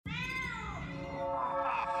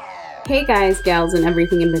Hey guys, gals, and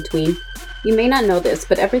everything in between. You may not know this,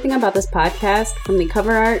 but everything about this podcast, from the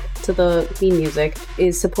cover art to the theme music,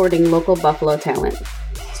 is supporting local Buffalo talent.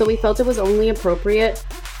 So we felt it was only appropriate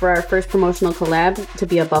for our first promotional collab to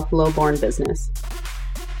be a Buffalo-born business.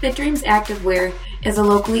 Fit Dreams Activewear is a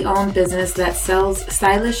locally owned business that sells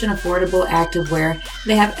stylish and affordable activewear.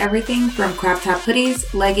 They have everything from crop top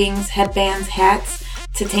hoodies, leggings, headbands, hats,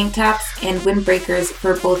 to tank tops and windbreakers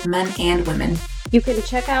for both men and women. You can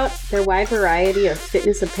check out their wide variety of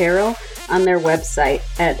fitness apparel on their website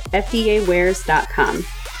at fdawears.com.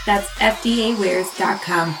 That's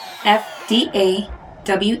fdawears.com.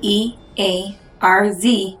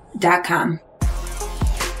 fdawearz.com.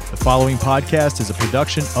 The following podcast is a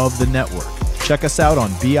production of the network. Check us out on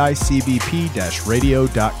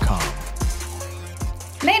bicbp-radio.com.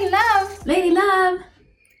 Lady Love.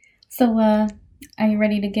 So, are you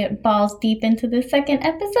ready to get balls deep into the second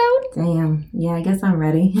episode? Damn. Yeah, I guess I'm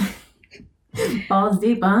ready. Balls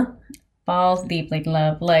deep, huh? Balls deep, like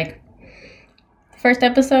love. Like, first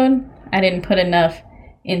episode, I didn't put enough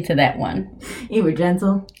into that one. You were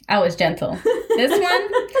gentle. I was gentle. This one,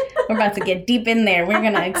 we're about to get deep in there. We're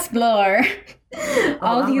going to explore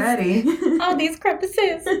all these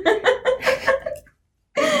crevices.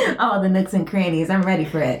 All the nooks and crannies. I'm ready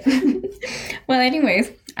for it. Well,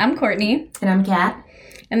 anyways, I'm Courtney. And I'm Kat.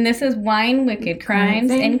 And this is Wine, Wicked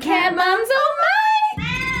Crimes, and Cat Moms Oh My!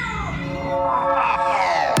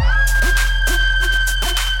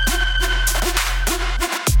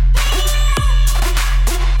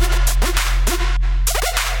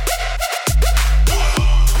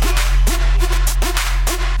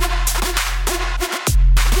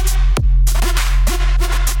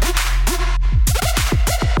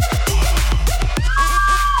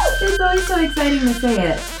 So exciting to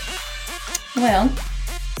say it. Well,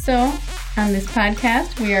 so on this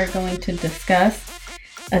podcast, we are going to discuss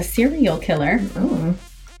a serial killer. Ooh.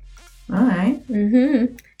 All right.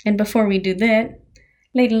 Mm-hmm. And before we do that,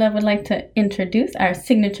 Lady Love would like to introduce our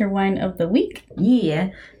signature wine of the week.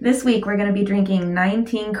 Yeah. This week, we're going to be drinking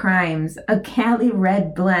 19 Crimes, a Cali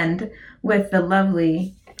Red blend with the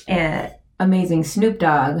lovely and amazing Snoop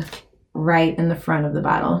Dogg right in the front of the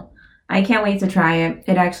bottle. I can't wait to try it.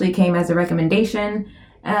 It actually came as a recommendation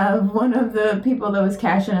of one of the people that was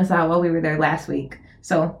cashing us out while we were there last week.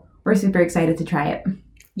 So we're super excited to try it.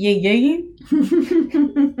 Yeah.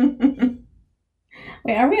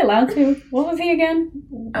 Wait, are we allowed to? What was he again?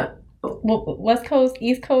 West Coast,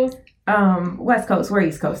 East Coast? West Coast. We're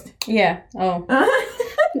East Coast. Yeah. Oh. That's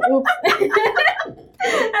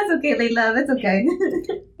okay, Lady Love. It's okay.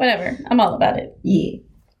 Whatever. I'm all about it. Yeah.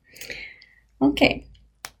 Okay.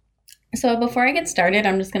 So before I get started,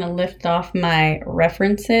 I'm just going to lift off my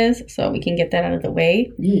references so we can get that out of the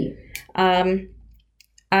way. Yeah.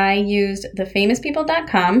 I used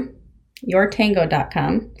thefamouspeople.com,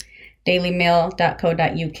 yourtango.com,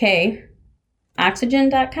 dailymail.co.uk,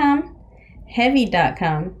 oxygen.com,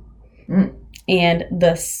 heavy.com, and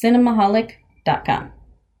thecinemaholic.com.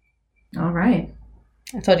 All right.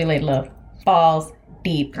 I told you, Lady Love. Balls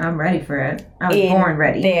deep. I'm ready for it. I was born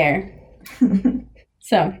ready. There.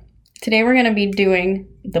 So, today we're going to be doing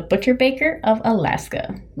the Butcher Baker of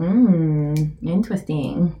Alaska.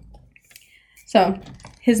 Interesting. So,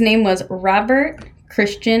 his name was Robert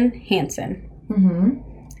Christian Hansen,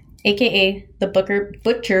 a.k.a. the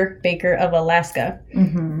Butcher Baker of Alaska.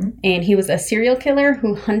 And he was a serial killer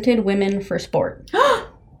who hunted women for sport.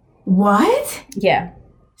 What? Yeah.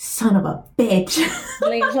 Son of a bitch.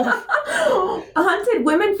 Hunted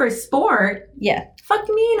women for sport? Yeah. Fuck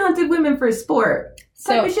me and hunted women for sport.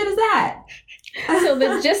 What type of shit is that? So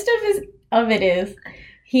the gist of it is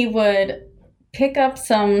he would pick up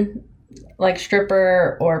some like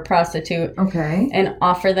stripper or prostitute, and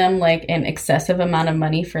offer them like an excessive amount of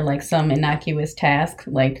money for like some innocuous task,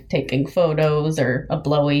 like taking photos or a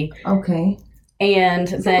blowy. Okay. And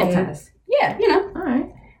then test. Yeah, you know. All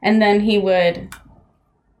right. And then he would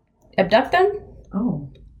abduct them. Oh.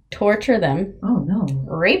 Torture them. Oh no.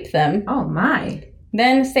 Rape them. Oh my.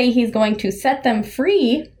 Then say he's going to set them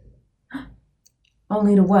free.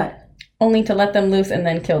 Only to what? Only to let them loose and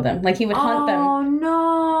then kill them. Like he would hunt them. Oh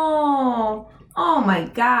no. Oh my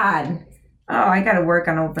God. Oh, I gotta work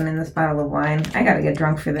on opening this bottle of wine. I gotta get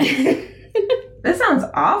drunk for this. This sounds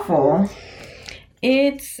awful.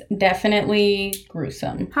 It's definitely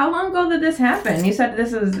gruesome. How long ago did this happen? You said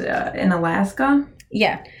this is in Alaska?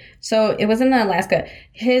 Yeah. So it was in Alaska.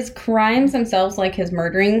 His crimes themselves, like his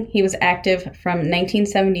murdering, he was active from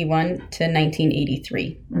 1971 to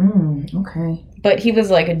 1983. Okay. But he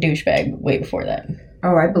was like a douchebag way before that.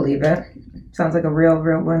 Oh, I believe it. Sounds like a real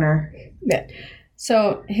winner. Yeah.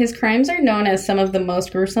 So his crimes are known as some of the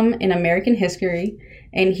most gruesome in American history,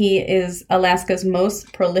 and he is Alaska's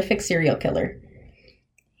most prolific serial killer.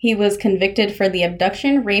 He was convicted for the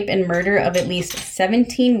abduction, rape, and murder of at least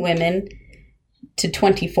 17 women to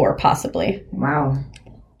 24, possibly. Wow.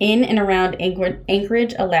 In and around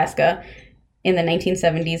Anchorage, Alaska in the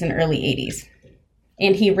 1970s and early 80s.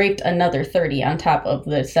 And he raped another 30 on top of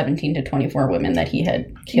the 17 to 24 women that he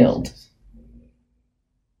had killed. Jesus.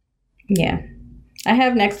 Yeah. I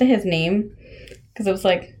have next to his name, because it was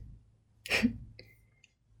like,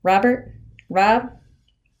 Robert, Rob,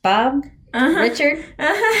 Bob, Richard,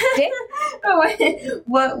 Dick. What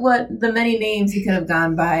the many names he could have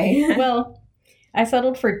gone by. Well, I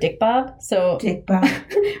settled for Dickbob, so Dickbob.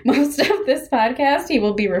 Most of this podcast he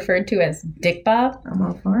will be referred to as Dickbob. I'm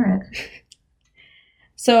all for it.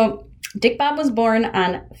 So, Dickbob was born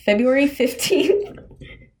on February 15th,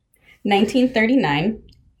 1939.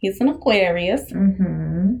 He's an Aquarius.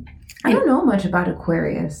 Mm-hmm. I don't know much about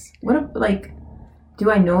Aquarius. Do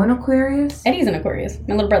I know an Aquarius? Eddie's an Aquarius,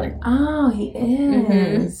 my little brother. Oh, he is.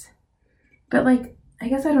 Mm-hmm. But, I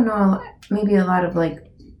guess I don't know, maybe a lot of,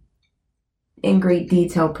 in great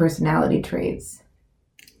detail personality traits.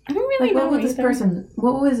 I don't really know. What would this person,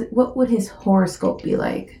 what would his horoscope be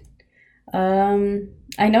like?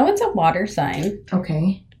 I know it's a water sign.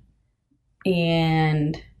 Okay.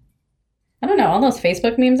 And I don't know, all those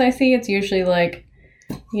Facebook memes I see, it's usually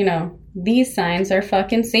these signs are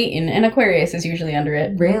fucking Satan, and Aquarius is usually under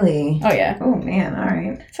it. Really? Oh, yeah. Oh, man, all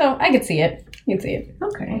right. So I could see it. You can see it.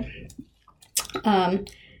 Okay.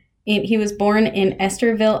 He was born in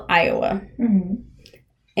Estherville, Iowa. Mm-hmm.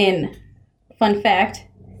 And fun fact,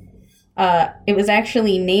 it was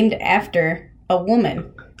actually named after a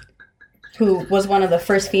woman who was one of the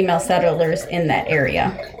first female settlers in that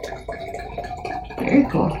area. Very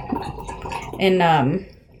cool. And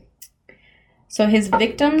so his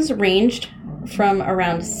victims ranged from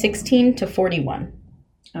around 16 to 41.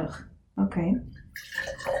 Ugh. Okay.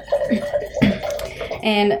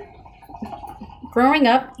 And growing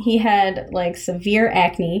up, he had severe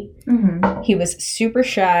acne. Mm-hmm. He was super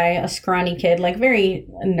shy, a scrawny kid, very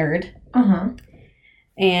a nerd. Uh-huh.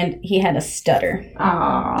 And he had a stutter.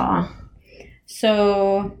 Aww.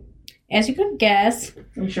 So, as you could guess,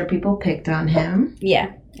 I'm sure people picked on him.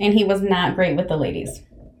 Yeah, and he was not great with the ladies.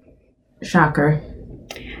 Shocker.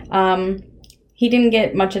 He didn't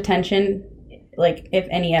get much attention, if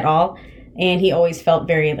any at all, and he always felt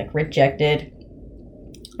very rejected.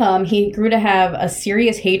 He grew to have a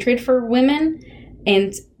serious hatred for women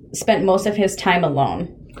and spent most of his time alone.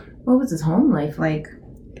 What was his home life like?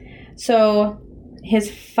 So, his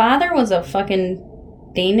father was a fucking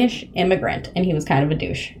Danish immigrant, and he was kind of a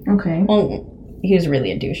douche. Okay. Well, he was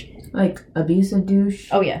really a douche. Abusive douche?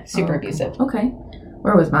 Oh, yeah. Super abusive. Okay.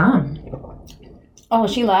 Where was Mom? Oh,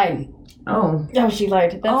 she lied. Oh. Oh, she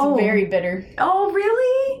lied. That's very bitter. Oh,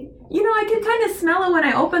 really? I could kind of smell it when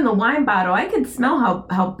I opened the wine bottle. I could smell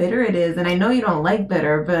how bitter it is, and I know you don't like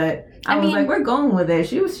bitter, but I was like, we're going with it.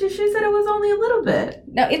 She said it was only a little bit.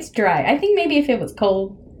 No, it's dry. I think maybe if it was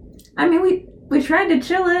cold. I mean, we tried to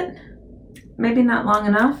chill it. Maybe not long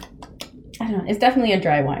enough. I don't know. It's definitely a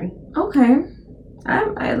dry wine. Okay.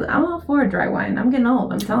 I'm all for a dry wine. I'm getting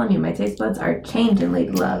old. I'm telling you, my taste buds are changing,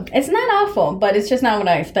 lady love. It's not awful, but it's just not what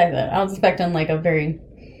I expected. I was expecting a very,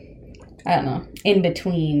 I don't know, in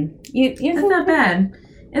between. It's not bad.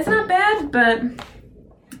 It's not bad, but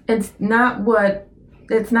it's not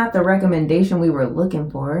the recommendation we were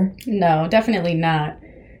looking for. No, definitely not.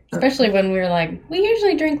 Especially when we were we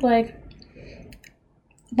usually drink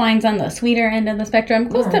wines on the sweeter end of the spectrum,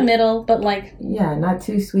 close to middle, but yeah, not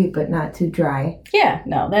too sweet, but not too dry. Yeah,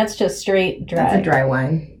 no, that's just straight dry. That's a dry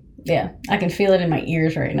wine. Yeah, I can feel it in my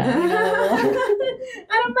ears right now. I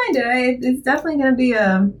don't mind it. It's definitely going to be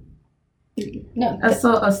a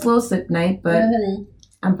slow sip night, but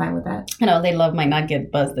I'm fine with that. I know, they love might not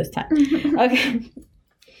get buzzed this time. Okay.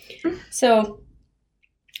 So,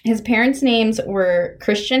 his parents' names were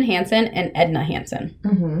Christian Hansen and Edna Hansen.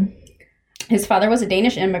 Mm-hmm. His father was a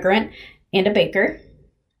Danish immigrant and a baker.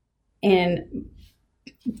 And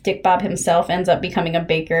Dickbob himself ends up becoming a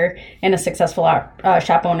baker and a successful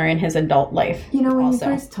shop owner in his adult life. When you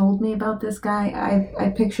first told me about this guy, I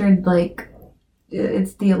pictured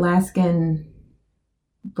it's the Alaskan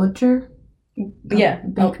butcher. Yeah.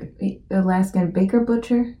 Alaskan baker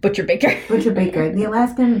butcher? Butcher baker. Butcher baker. The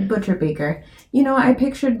Alaskan butcher baker. I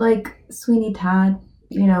pictured Sweeney Todd,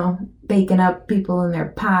 baking up people in their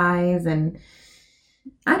pies and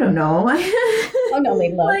I don't know. Oh no,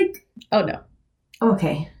 they love. Oh no.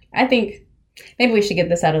 Okay. I think Maybe we should get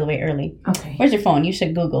this out of the way early. Okay. Where's your phone? You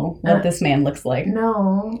should Google what this man looks like.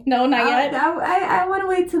 No. No, not yet? I want to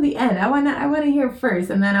wait till the end. I want to hear first,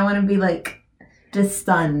 and then I want to be like just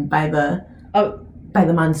stunned by the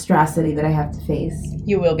monstrosity that I have to face.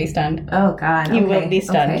 You will be stunned. Oh, God. Okay. You will be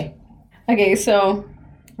stunned. Okay, so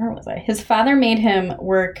where was I? His father made him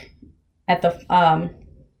work at the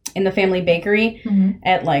in the family bakery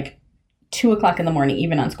at like 2 o'clock in the morning,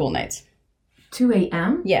 even on school nights. 2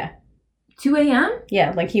 a.m.? Yeah. 2 a.m.?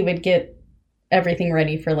 Yeah, like he would get everything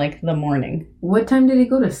ready for like the morning. What time did he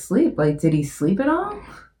go to sleep? Like, did he sleep at all?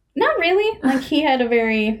 Not really. Like, he had a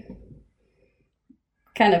very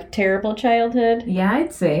kind of terrible childhood. Yeah,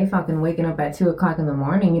 I'd say fucking waking up at 2 o'clock in the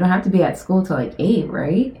morning. You don't have to be at school till like 8,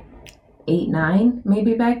 right? 8, 9,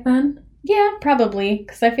 maybe back then? Yeah, probably.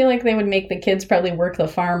 Because I feel like they would make the kids probably work the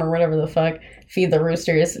farm or whatever the fuck, feed the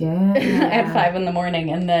roosters at 5 in the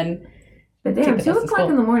morning, and then... But damn, 2 o'clock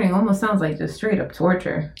in the morning almost sounds like just straight up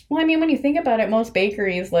torture. Well, I mean, when you think about it, most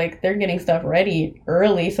bakeries, like, they're getting stuff ready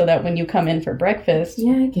early so that when you come in for breakfast...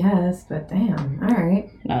 Yeah, I guess, but damn, all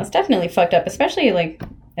right. No, it's definitely fucked up, especially, like,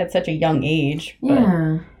 at such a young age.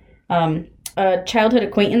 Yeah. But, a childhood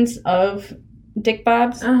acquaintance of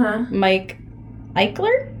Dickbob's, Mike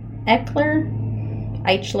Eichler? Eichler?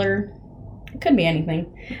 It could be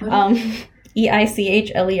anything.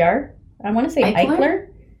 Eichler? I want to say Eichler?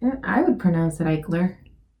 I would pronounce it Eichler.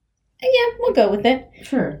 Yeah, we'll go with it.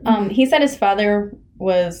 Sure. He said his father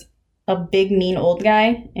was a big, mean old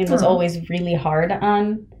guy and was always really hard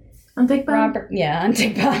on Dickbob? Robert. Yeah, on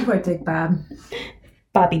Dickbob. Poor Dickbob.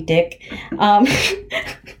 Bobby Dick.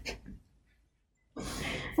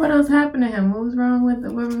 What else happened to him? What was wrong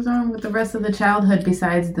with the rest of the childhood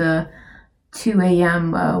besides the 2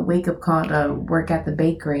 a.m. Wake-up call to work at the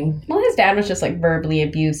bakery? Well, his dad was just like verbally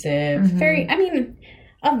abusive. Very, I mean,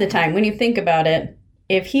 of the time, when you think about it,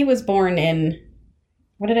 if he was born in,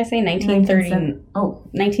 what did I say,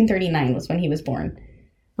 1939 was when he was born.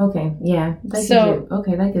 Okay, yeah.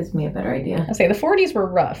 That gives me a better idea. I'll say the 40s were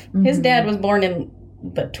rough. His dad was born in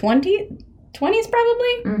the 20s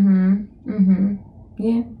probably?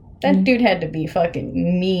 Yeah. That dude had to be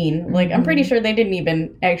fucking mean. Like, I'm pretty sure they didn't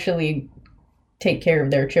even actually take care of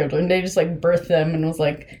their children. They just, like, birthed them and was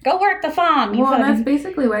like, go work the farm. Well, that's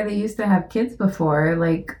basically why they used to have kids before.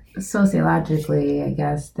 Like, sociologically, I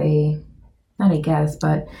guess but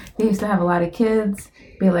they used to have a lot of kids.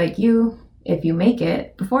 Be like, if you make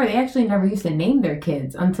it. Before, they actually never used to name their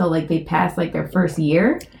kids until, like, they passed, like, their first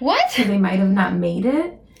year. What? So they might have not made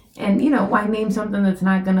it. And, why name something that's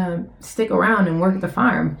not going to stick around and work the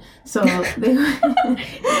farm? So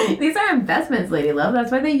these are investments, Lady Love.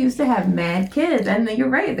 That's why they used to have mad kids. And you're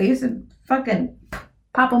right. They used to fucking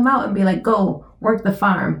pop them out and be like, go work the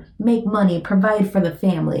farm, make money, provide for the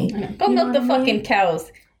family. Go milk the fucking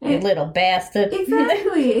cows, you little bastard.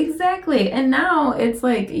 Exactly. And now it's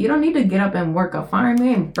like, you don't need to get up and work a farm. They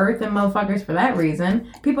ain't birthing motherfuckers for that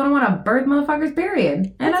reason. People don't want to birth motherfuckers,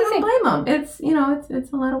 period. And I don't blame them. It's,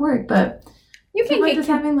 it's a lot of work, but you can't get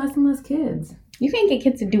having less and less kids. You can't get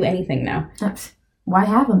kids to do anything now. Why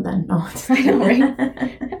have them then? No, I know,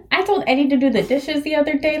 right? I told Eddie to do the dishes the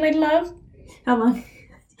other day, Lady Love. How long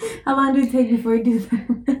did it take before he did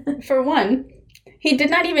them? For one, he did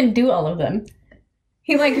not even do all of them.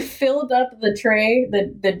 He, like, filled up the tray,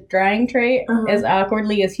 the drying tray, as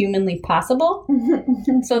awkwardly as humanly possible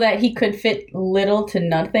so that he could fit little to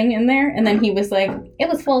nothing in there. And then he was like, it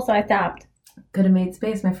was full, so I stopped. Could have made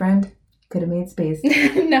space, my friend. Could have made space.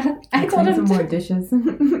 No, I told him some more dishes.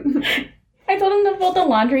 I told him to fold the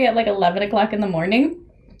laundry at, like, 11 o'clock in the morning.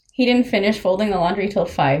 He didn't finish folding the laundry till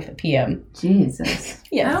 5 p.m. Jesus.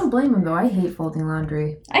 Yes. I don't blame him, though. I hate folding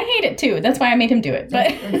laundry. I hate it, too. That's why I made him do it. But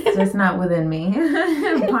it's just not within me.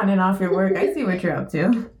 Pawning off your work. I see what you're up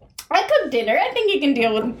to. I cook dinner. I think you can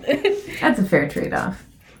deal with it. That's a fair trade-off.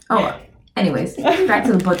 Oh, anyways. Back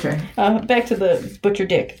to the butcher. Back to the butcher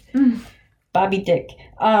Dick. Bobby Dick.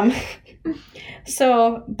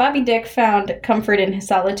 So, Bobby Dick found comfort in his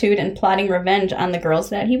solitude and plotting revenge on the girls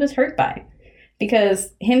that he was hurt by.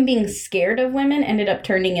 Because him being scared of women ended up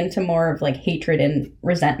turning into more of, like, hatred and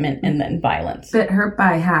resentment and then violence. But hurt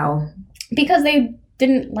by how? Because they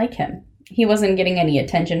didn't like him. He wasn't getting any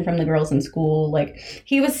attention from the girls in school. Like,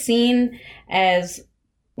 he was seen as,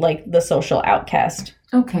 like, the social outcast.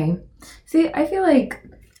 Okay. See, I feel like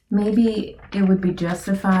maybe it would be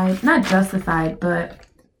justified. Not justified, but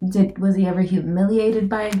was he ever humiliated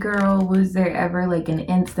by a girl? Was there ever, like, an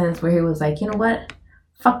instance where he was like, you know what?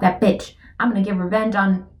 Fuck that bitch. I'm gonna get revenge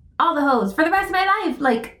on all the hoes for the rest of my life.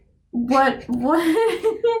 Like, what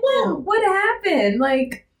happened?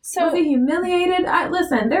 Like, So was he humiliated?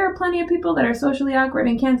 Listen, there are plenty of people that are socially awkward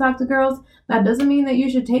and can't talk to girls. That doesn't mean that you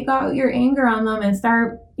should take out your anger on them and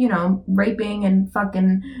start, raping and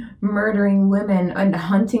fucking murdering women and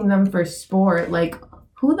hunting them for sport. Like,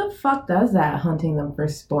 who the fuck does that, hunting them for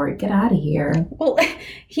sport? Get out of here. Well,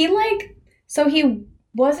 he didn't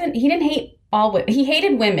hate all women. He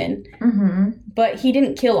hated women, but he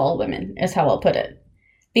didn't kill all women, is how I'll put it.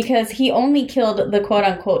 Because he only killed the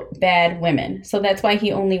quote-unquote bad women. So that's why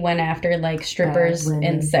he only went after, like, strippers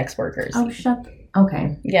and sex workers. Oh,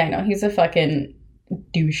 okay. Yeah, I know. He's a fucking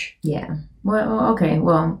douche. Yeah. Well, okay.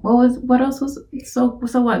 Well, what else was... So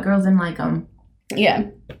what? Girls didn't like him? Yeah.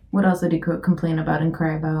 What else did he complain about and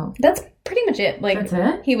cry about? That's pretty much it. Like, that's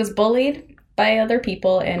it? He was bullied by other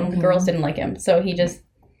people, and girls didn't like him. So he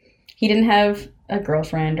didn't have a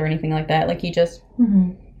girlfriend or anything like that. Like, he just...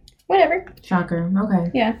 Whatever. Shocker.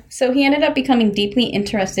 Okay. Yeah. So he ended up becoming deeply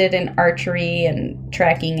interested in archery and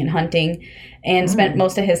tracking and hunting, and spent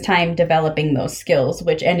most of his time developing those skills,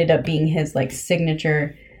 which ended up being his, like,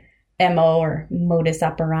 signature MO or modus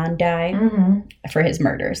operandi for his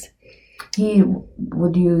murders. He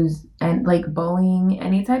would use bowing,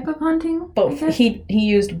 any type of hunting? Both. He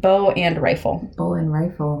used bow and rifle. Bow and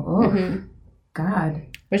rifle. Oh, God.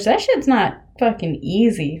 Which that shit's not fucking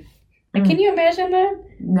easy. Like, can you imagine that?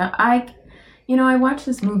 No, I watched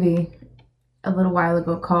this movie a little while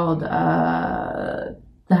ago called The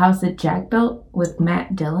House That Jack Built with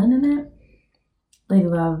Matt Dillon in it. Lady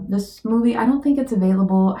Love. This movie, I don't think it's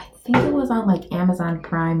available. I think it was on like Amazon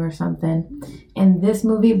Prime or something. And this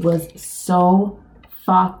movie was so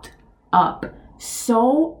fucked up.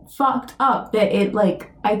 So fucked up that it,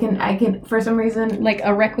 like, I can for some reason, like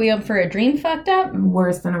a Requiem for a Dream fucked up.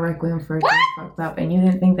 Worse than a Requiem for a Dream fucked up. And you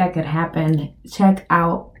didn't think that could happen? Check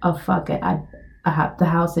out The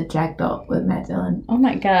House That Jack Built with Matt Dillon. Oh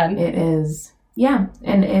my God. It is, yeah,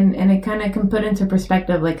 and it kind of can put into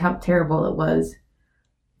perspective like how terrible it was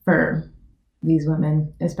for these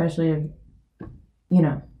women, especially,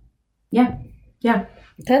 yeah.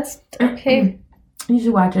 That's okay. You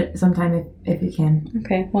should watch it sometime if you can.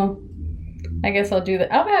 Okay, well, I guess I'll do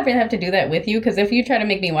that. I'll have to do that with you, because if you try to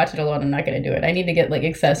make me watch it alone, I'm not going to do it. I need to get, like,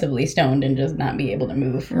 excessively stoned and just not be able to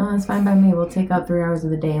move. No, that's fine by me. We'll take out 3 hours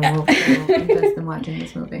of the day and we'll invest in watching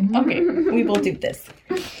this movie. Okay, we will do this.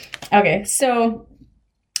 Okay, so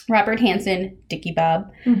Robert Hansen,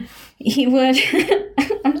 Dickbob, he would...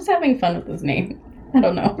 I'm just having fun with his name. I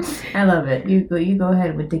don't know. I love it. You go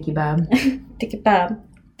ahead with Dickbob. Dickbob.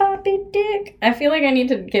 Bobby Dick. I feel like I need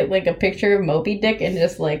to get, like, a picture of Moby Dick and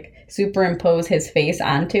just, like, superimpose his face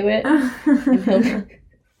onto it. And he'll...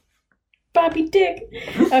 Bobby Dick.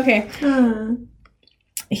 Okay.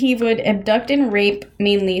 He would abduct and rape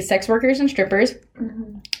mainly sex workers and strippers,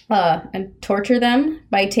 and torture them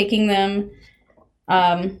by taking them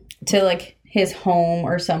to, like, his home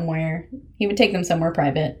or somewhere. He would take them somewhere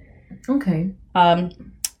private. Okay.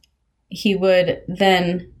 He would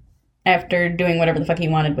then, after doing whatever the fuck he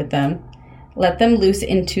wanted with them, let them loose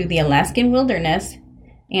into the Alaskan wilderness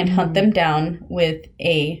and hunt them down with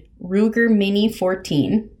a Ruger Mini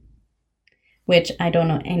 14, which I don't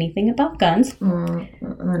know anything about guns. I'm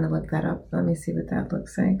going to look that up. Let me see what that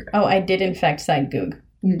looks like. Oh, I did in fact side Goog.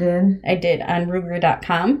 You did? I did, on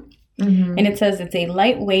Ruger.com. And it says it's a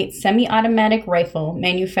lightweight semi-automatic rifle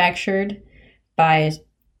manufactured by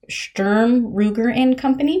Sturm Ruger and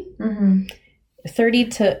Company.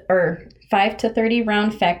 5 to 30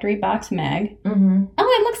 round factory box mag. Oh,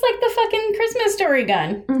 it looks like the fucking Christmas Story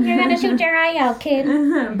gun. You're gonna shoot your eye out, kid.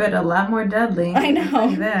 But a lot more deadly. I know.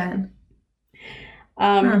 Like that.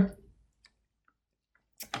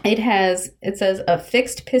 It says a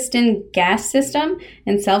fixed piston gas system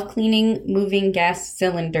and self-cleaning moving gas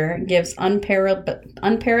cylinder gives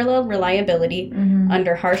unparalleled reliability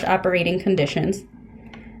under harsh operating conditions.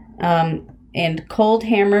 And cold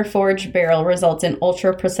hammer forged barrel results in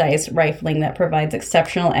ultra-precise rifling that provides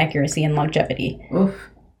exceptional accuracy and longevity. Oof.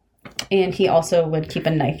 And he also would keep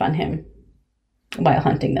a knife on him while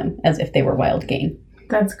hunting them, as if they were wild game.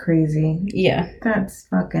 That's crazy. Yeah. That's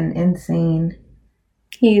fucking insane.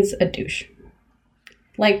 He's a douche.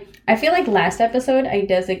 Like, I feel like last episode I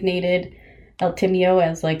designated El Timio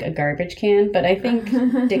as, like, a garbage can, but I think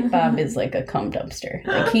Dickbob is, like, a cum dumpster.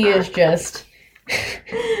 Like, he is just...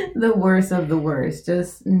 the worst of the worst.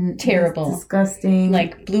 Just terrible. Just disgusting.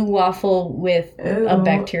 Like blue waffle with a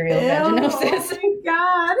bacterial vaginosis. Oh my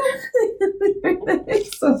God.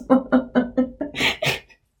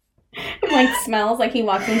 Like smells like he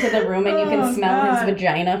walks into the room and you can smell his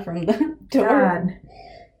vagina from the door.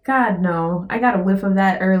 God, no. I got a whiff of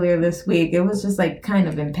that earlier this week. It was just like kind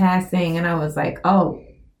of in passing and I was like, oh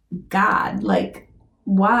God, like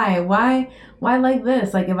Why like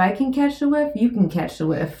this? Like, if I can catch the whiff, you can catch the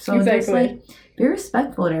whiff. So exactly. Just like, be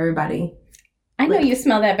respectful to everybody. I know you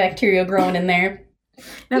smell that bacteria growing in there.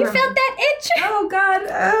 Never. You felt that itch? Oh God,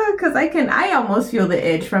 because I almost feel the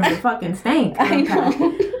itch from the fucking stank. I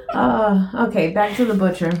know. Okay, back to the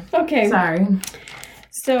butcher. Okay. Sorry.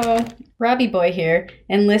 So, Robbie Boy here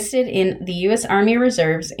enlisted in the U.S. Army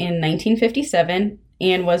Reserves in 1957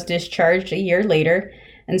 and was discharged a year later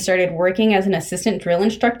and started working as an assistant drill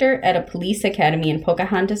instructor at a police academy in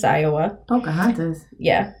Pocahontas, Iowa. Pocahontas?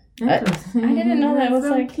 Yeah. I didn't know that was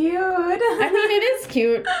so like cute. I mean, it is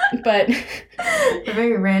cute, but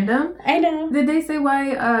very random. I know. Did they say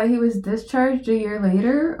why he was discharged a year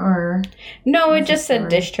later, or no? It just said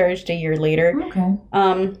discharged a year later. Okay.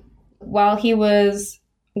 While he was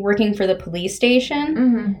working for the police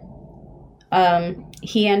station,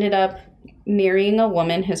 he ended up marrying a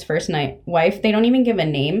woman, his first wife. They don't even give a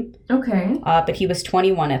name. Okay. But he was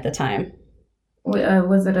 21 at the time.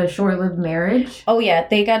 Was it a short-lived marriage? Oh, yeah.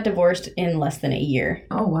 They got divorced in less than a year.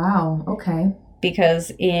 Oh, wow. Okay.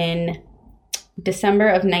 Because in December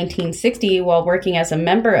of 1960, while working as a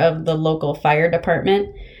member of the local fire department,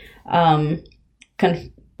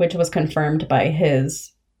 which was confirmed by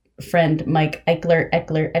his friend Mike Etchler.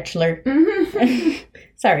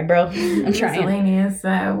 Sorry, bro. I'm trying. Miscellaneous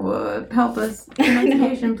would help us.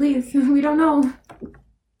 Pronunciation, please. We don't know.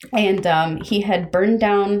 And he had burned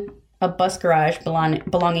down a bus garage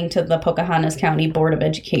belonging to the Pocahontas County Board of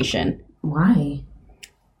Education. Why?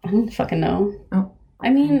 I don't fucking know. Oh. I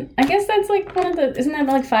mean, I guess that's like one of the... Isn't that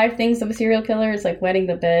like 5 things of a serial killer? It's like wetting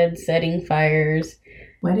the bed, setting fires.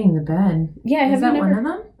 Wetting the bed? Yeah. Is that one of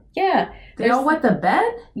them? Yeah. They all wet the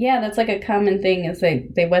bed? Yeah, that's like a common thing is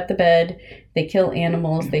they wet the bed, they kill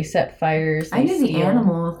animals, they set fires, they I knew the steal.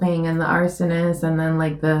 animal thing and the arsonist and then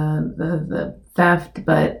like the theft,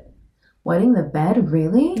 but wetting the bed,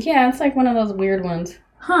 really? Yeah, it's like one of those weird ones.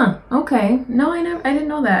 Huh. Okay. No, I didn't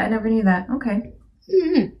know that. I never knew that. Okay.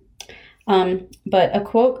 Mm-hmm. But a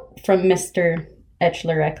quote from Mr.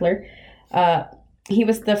 Eckler, he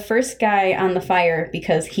was the first guy on the fire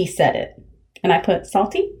because he said it. And I put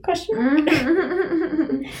salty?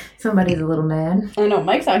 Question. Somebody's a little mad. I know,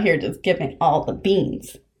 Mike's out here just giving all the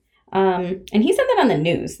beans. And he said that on the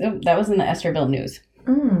news. That was in the Esterville News.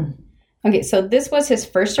 Okay, so this was his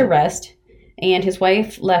first arrest, and his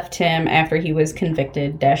wife left him after he was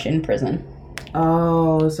convicted, in prison.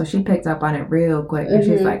 Oh, so she picked up on it real quick, and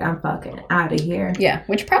she's like, I'm fucking out of here. Yeah,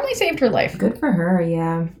 which probably saved her life. Good for her,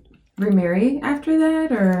 yeah. Remarry after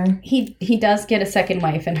that, or? He does get a second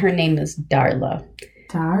wife, and her name is Darla.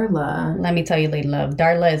 Darla. Let me tell you, lady love,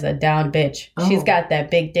 Darla is a down bitch. Oh. She's got that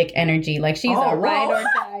big dick energy. Like, she's a ride or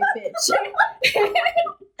die bitch.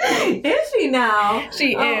 Is she now?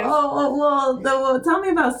 She is. Well, tell me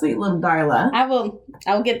about sweet little Darla.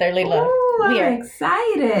 I'll get there, lady love. Oh, I'm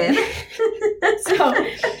excited. So,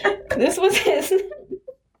 this was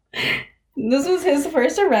his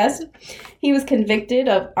first arrest. He was convicted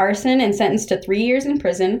of arson and sentenced to 3 years in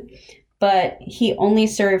prison, but he only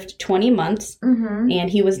served 20 months, and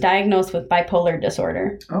he was diagnosed with bipolar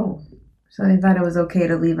disorder. Oh, so they thought it was okay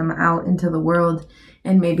to leave him out into the world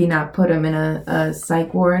and maybe not put him in a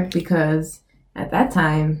psych ward, because at that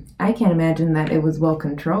time, I can't imagine that it was well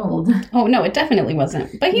controlled. Oh, no, it definitely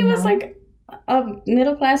wasn't. But he was like a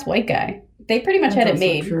middle-class white guy. They pretty much had it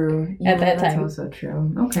made at that time. That's also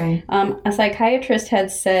true. Okay. A psychiatrist had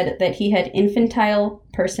said that he had infantile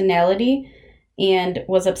personality and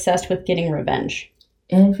was obsessed with getting revenge.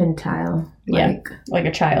 Infantile? Yeah, like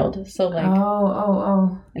a child. So like,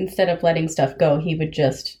 oh. Instead of letting stuff go, he would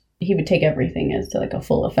take everything as to like a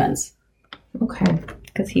full offense. Okay.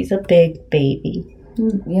 Because he's a big baby.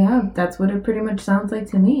 Yeah, that's what it pretty much sounds like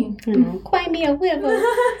to me. Cry me a river.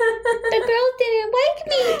 The girls didn't like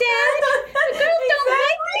me, Dad. The girls don't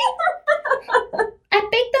like me. I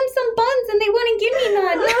baked them some buns and they wouldn't give me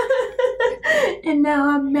none. And now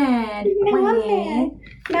I'm mad.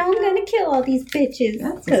 Now I'm gonna kill all these bitches.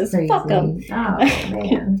 That's crazy. Fuck them. Oh,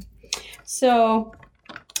 man. So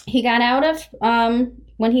he got out of...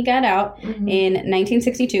 When he got out in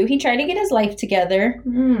 1962, he tried to get his life together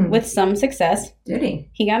with some success. Did he?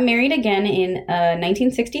 He got married again in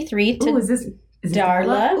 1963 to is this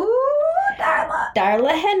Darla. Ooh, Darla.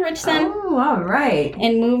 Darla Henriksen. Oh, all right.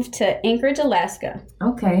 And moved to Anchorage, Alaska.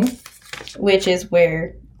 Okay. Which is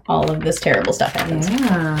where all of this terrible stuff happens.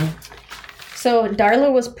 Yeah. So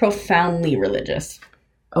Darla was profoundly religious.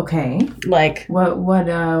 Okay. Like...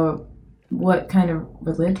 What kind of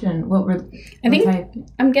religion?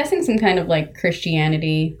 I'm guessing some kind of like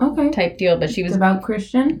Christianity type deal, but she was about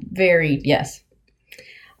Christian? Very, yes.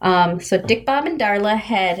 So Dickbob and Darla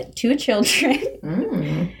had 2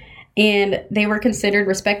 children, and they were considered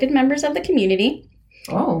respected members of the community.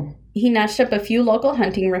 Oh. He notched up a few local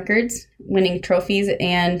hunting records, winning trophies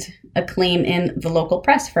and acclaim in the local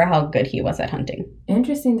press for how good he was at hunting.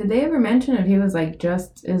 Interesting. Did they ever mention if he was like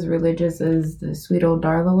just as religious as the sweet old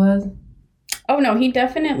Darla was? Oh, no, he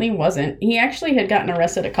definitely wasn't. He actually had gotten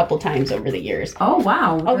arrested a couple times over the years. Oh,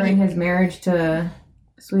 wow. During his marriage to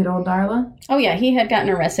sweet old Darla? Oh, yeah. He had gotten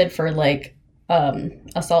arrested for, like,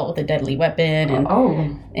 assault with a deadly weapon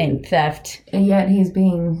and theft. And yet he's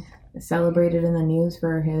being celebrated in the news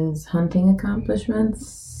for his hunting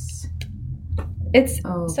accomplishments. It's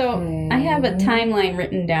okay. So I have a timeline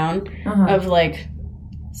written down of, like,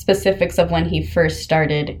 specifics of when he first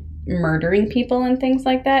started murdering people and things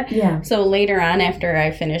like that. Yeah. So later on, after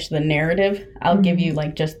I finish the narrative, I'll give you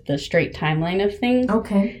like just the straight timeline of things.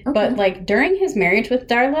 Okay. But like during his marriage with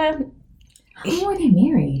Darla, how long were they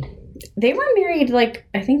married? They were married like,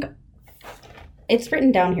 I think it's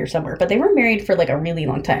written down here somewhere, but they were married for like a really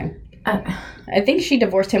long time. I think she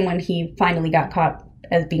divorced him when he finally got caught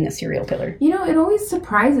as being a serial killer. You know, it always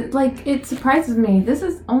surprises me. This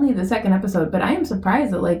is only the second episode, but I am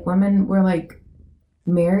surprised that like women were like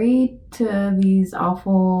married to these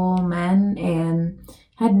awful men and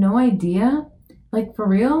had no idea. Like, for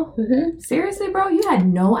real? Mm-hmm. Seriously, bro? You had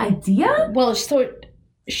no idea? Well, so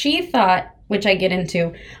she thought, which I get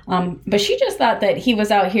into, but she just thought that he was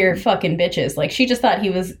out here fucking bitches. Like, she just thought he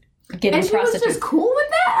was getting and she prostitutes. was just cool with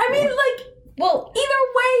that? I mean, like, well, either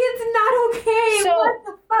way, it's not okay. So, what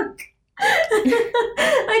the fuck?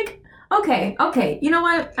 Like, okay. You know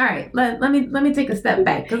what? All right. Let me take a step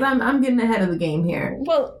back because I'm getting ahead of the game here.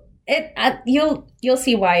 Well, you'll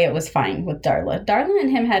see why it was fine with Darla. Darla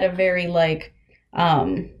and him had a very like,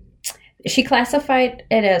 she classified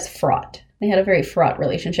it as fraught. They had a very fraught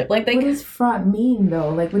relationship. Like, what does fraught mean though?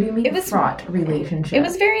 Like, what do you mean? It was fraught relationship. It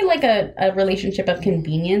was very like a relationship of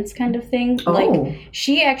convenience kind of thing. Oh. Like,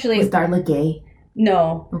 she actually was Darla gay?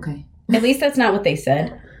 No. Okay. At least that's not what they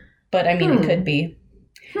said. But I mean, it could be.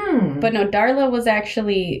 But no, Darla was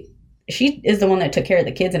actually, she is the one that took care of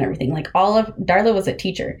the kids and everything. Like Darla was a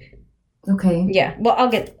teacher. Okay. Yeah. Well, I'll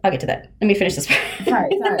get to that. Let me finish this. Sorry.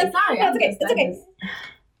 It's okay.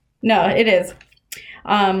 No, it is.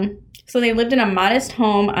 So they lived in a modest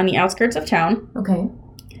home on the outskirts of town. Okay.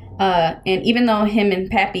 And even though him and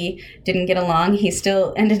Pappy didn't get along, he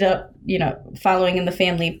still ended up, following in the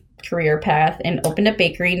family career path and opened a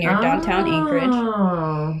bakery near downtown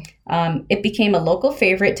Anchorage. It became a local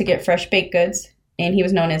favorite to get fresh baked goods, and he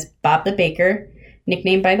was known as Bob the Baker,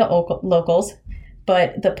 nicknamed by the locals.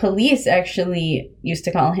 But the police actually used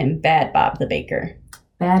to call him Bad Bob the Baker.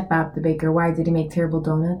 Bad Bob the Baker. Why? Did he make terrible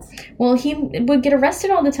donuts? Well, he would get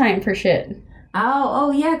arrested all the time for shit.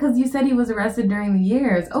 Oh yeah, because you said he was arrested during the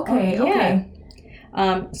years. Okay, okay.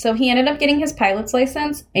 So he ended up getting his pilot's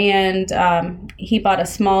license, and he bought a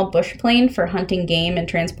small bush plane for hunting game and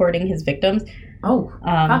transporting his victims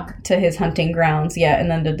to his hunting grounds. Yeah,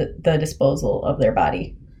 and then the disposal of their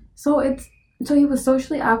body. So he was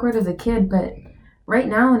socially awkward as a kid, but right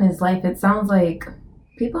now in his life, it sounds like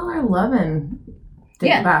people are loving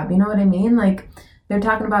Dickbob. You know what I mean? Like, they're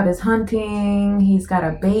talking about his hunting. He's got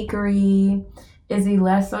a bakery. Is he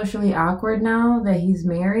less socially awkward now that he's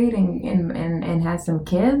married and has some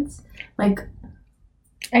kids? Like,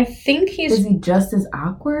 I think is he just as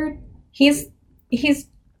awkward? He's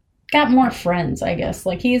got more friends, I guess.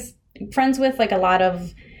 Like, he's friends with like a lot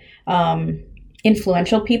of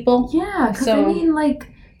influential people. Yeah, because I mean, like,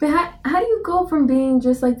 but how do you go from being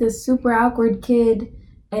just like this super awkward kid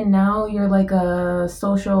and now you're like a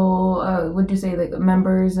social, would you say like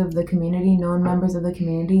members of the community, known members of the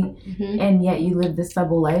community, and yet you live this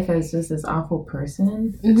double life as just this awful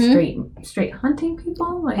person, straight hunting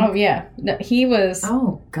people? Like, oh yeah, no, he was.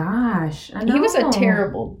 Oh gosh, I know. He was a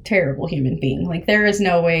terrible, terrible human being. Like, there is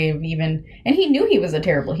no way of even, and he knew he was a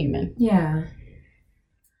terrible human. Yeah.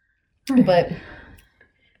 Right. But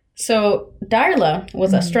so Darla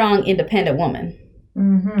was a strong, independent woman,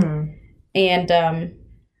 and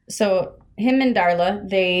so him and Darla,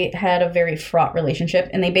 they had a very fraught relationship,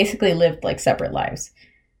 and they basically lived like separate lives.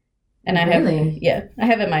 And I have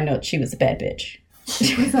in my notes, she was a bad bitch.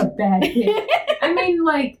 She was a bad bitch. I mean,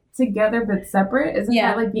 like, together but separate? Isn't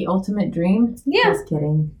that like the ultimate dream? Yeah. Just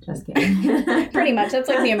kidding. Pretty much. That's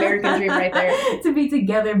like the American dream right there. To be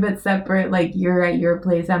together but separate, like you're at your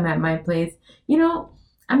place, I'm at my place. You know,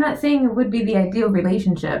 I'm not saying it would be the ideal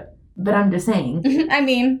relationship, but I'm just saying. I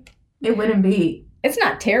mean, it wouldn't be. It's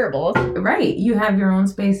not terrible. Right. You have your own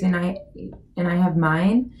space and I have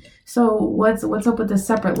mine. So what's up with the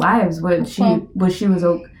separate lives?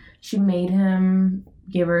 She made him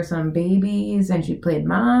give her some babies, and she played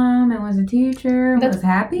mom and was a teacher and was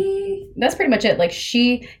happy? That's pretty much it. Like,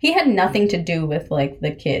 he had nothing to do with, like,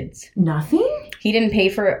 the kids. Nothing? He didn't pay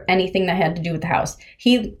for anything that had to do with the house.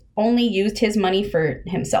 He only used his money for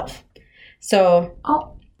himself. So,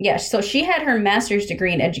 yeah, so she had her master's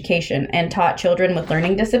degree in education and taught children with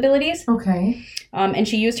learning disabilities. Okay. And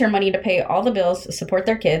she used her money to pay all the bills to support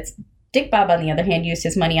their kids. Dickbob, on the other hand, used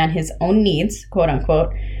his money on his own needs, quote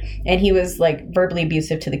unquote, and he was, like, verbally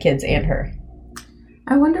abusive to the kids and her.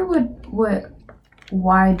 I wonder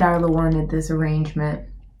why Darla wanted this arrangement.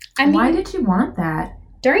 I mean, why did she want that?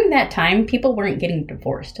 During that time, people weren't getting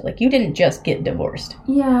divorced. Like, you didn't just get divorced.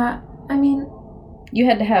 Yeah, I mean, you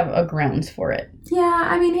had to have a grounds for it. Yeah,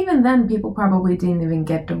 I mean, even then, people probably didn't even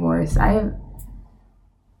get divorced. I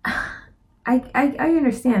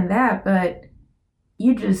understand that, but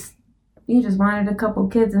you just wanted a couple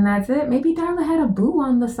kids and that's it. Maybe Darla had a boo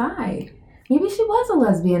on the side. Maybe she was a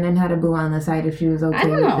lesbian and had a boo on the side if she was okay. I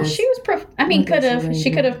don't know. She was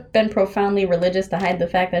she could have been profoundly religious to hide the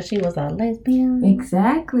fact that she was a lesbian.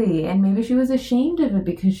 Exactly. And maybe she was ashamed of it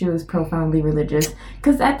because she was profoundly religious.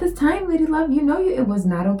 Because at this time, Lady Love, it was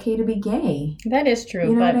not okay to be gay. That is true.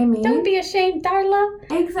 You know what I mean? Don't be ashamed, Darla.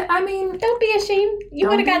 I mean, don't be ashamed. You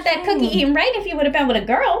would have got that cookie eating right if you would have been with a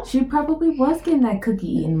girl. She probably was getting that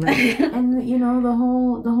cookie eating right. And the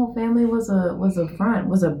whole family was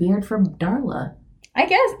a beard for Darla. I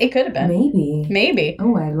guess it could have been. Maybe.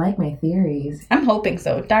 Oh, I like my theories. I'm hoping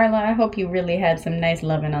so. Darla, I hope you really had some nice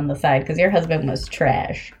loving on the side because your husband was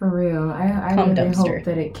trash. For real. I really hope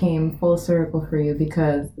that it came full circle for you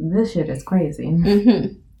because this shit is crazy.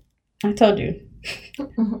 Mm-hmm. I told you.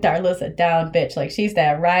 Darla's a down bitch. Like, she's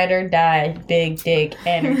that ride or die, big dick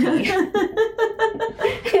energy.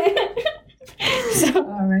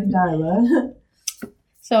 All right, Darla.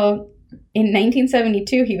 So, in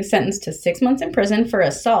 1972, he was sentenced to 6 months in prison for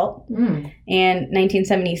assault. And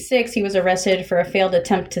 1976, he was arrested for a failed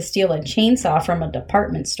attempt to steal a chainsaw from a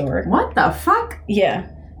department store. What the fuck? Yeah.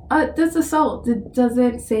 This assault, does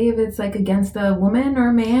it say if it's, like, against a woman or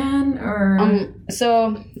a man or...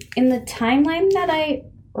 So, in the timeline that I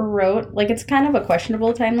wrote, like, it's kind of a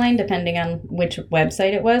questionable timeline depending on which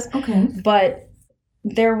website it was. Okay. But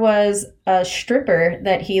there was a stripper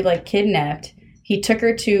that he, like, kidnapped. He took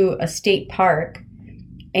her to a state park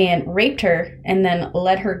and raped her and then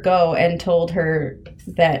let her go and told her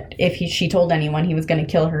that if she told anyone, he was going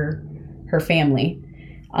to kill her family.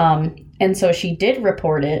 And so she did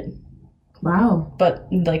report it. Wow. But,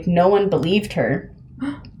 like, no one believed her.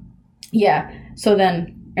 Yeah. So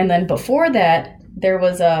then, and then before that, there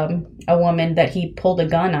was a woman that he pulled a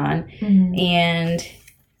gun on. Mm-hmm. And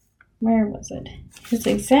where was it? His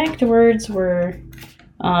exact words were...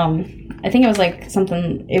 I think it was like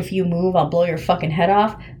something, if you move, I'll blow your fucking head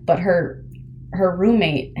off. But her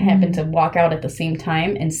roommate happened to walk out at the same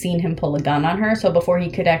time and seen him pull a gun on her. So before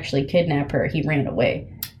he could actually kidnap her, he ran away.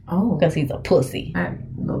 Oh. Because he's a pussy.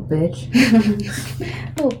 Little bitch.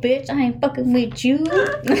 Little bitch, I ain't fucking with you.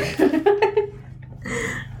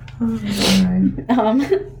 Oh,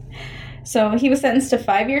 God. So he was sentenced to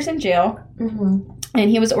 5 years in jail. Mm-hmm.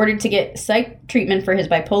 And he was ordered to get psych treatment for his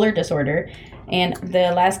bipolar disorder. And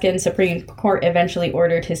the Alaskan Supreme Court eventually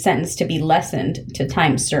ordered his sentence to be lessened to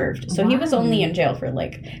time served. So He was only in jail for,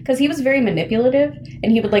 like... Because he was very manipulative,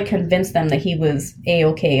 and he would, like, convince them that he was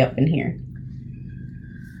A-okay up in here.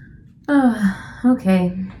 Oh,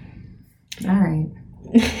 okay. All right.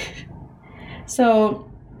 So...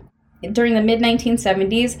 During the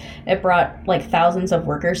mid-1970s, it brought, like, thousands of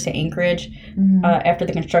workers to Anchorage after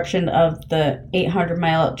the construction of the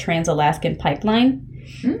 800-mile Trans-Alaskan Pipeline.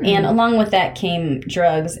 Mm. And along with that came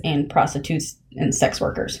drugs and prostitutes and sex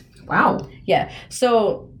workers. Wow. Yeah.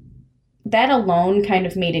 So that alone kind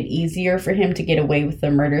of made it easier for him to get away with the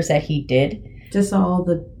murders that he did. Just all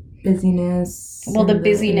the busyness. Well, the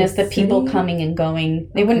busyness, the people coming and going.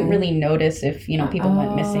 They wouldn't really notice if, people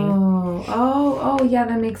went missing. Oh, yeah,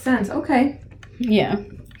 that makes sense. Okay. Yeah.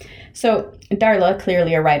 So Darla,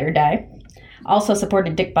 clearly a ride or die, also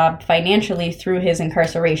supported Dickbob financially through his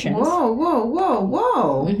incarcerations.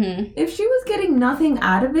 Whoa. Mm-hmm. If she was getting nothing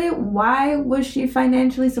out of it, why was she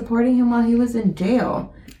financially supporting him while he was in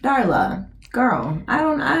jail? Darla, girl, I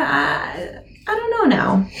don't know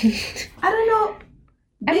now. I don't know.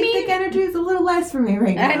 Big energy is a little less for me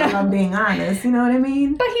right now, if I'm being honest. You know what I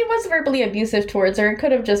mean? But he was verbally abusive towards her. It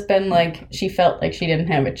could have just been like she felt like she didn't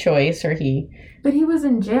have a choice, or he... But he was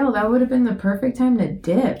in jail. That would have been the perfect time to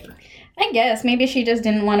dip. I guess. Maybe she just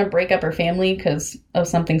didn't want to break up her family because of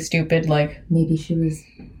something stupid like... Maybe she was,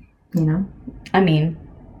 Maybe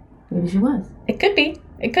she was. It could be.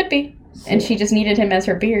 And she just needed him as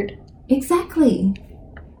her beard. Exactly.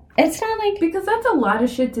 It's not like... Because that's a lot of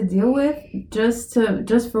shit to deal with just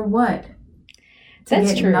for what?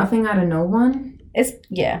 That's get true. Nothing out of no one?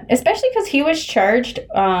 Especially because he was charged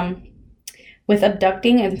with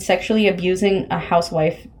abducting and sexually abusing a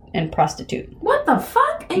housewife and prostitute. What the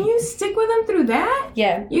fuck? And you stick with him through that?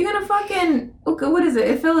 Yeah. You're gonna fucking... Okay, what is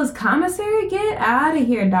it? Phyllis Commissary? Get out of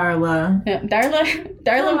here, Darla. Yeah,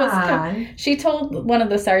 Darla was... She told one of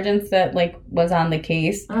the sergeants that, like, was on the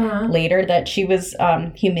case later that she was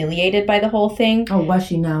humiliated by the whole thing. Oh, was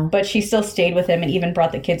she now? But she still stayed with him and even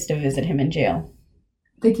brought the kids to visit him in jail.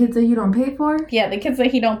 The kids that you don't pay for? Yeah, the kids that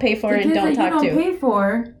he don't pay for and don't talk to. The kids that you don't pay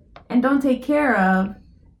for and don't take care of,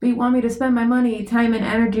 but you want me to spend my money, time, and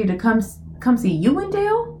energy to come see you in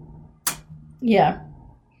jail? Yeah.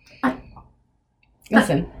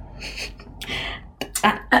 Listen.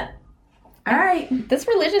 All right. This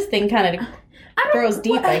religious thing kind of grows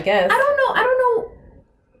deep, I guess. I don't know.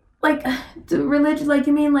 Like, the religion, like,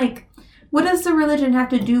 you mean, like, what does the religion have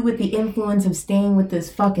to do with the influence of staying with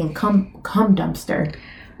this fucking cum dumpster?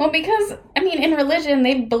 Well, because, I mean, in religion,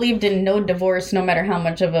 they believed in no divorce, no matter how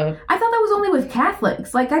much of a... I thought that was only with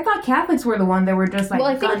Catholics. Like, I thought Catholics were the one that were just like, well,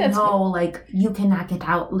 I think that's... like, you cannot get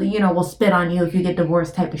out, you know, we'll spit on you if you get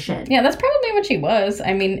divorced type of shit. Yeah, that's probably what she was.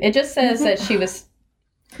 I mean, it just says that she was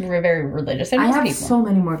very religious. I have so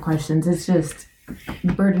many more questions. It's just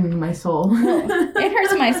burdening my soul. Well, it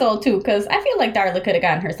hurts my soul, too, because I feel like Darla could have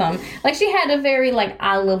gotten her some. Like, she had a very, like,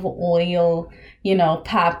 olive oil, you know,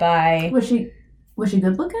 Popeye. Was she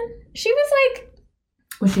good looking? She was like...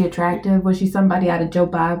 Was she attractive? Was she somebody out of Joe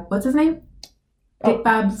Bob? What's his name?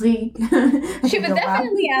 Dickbob's league. She was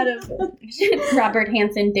definitely out of... Robert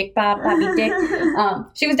Hansen, Dickbob, Bobby Dick.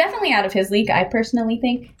 She was definitely out of his league, I personally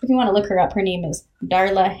think. If you want to look her up, her name is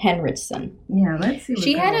Darla Henrichsen. Yeah, let's see.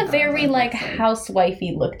 She had a very, like,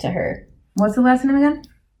 housewifey look to her. What's the last name again?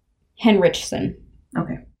 Henrichsen.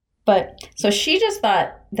 Okay. But, so she just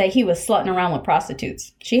thought that he was slutting around with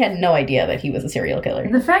prostitutes. She had no idea that he was a serial killer.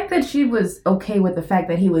 The fact that she was okay with the fact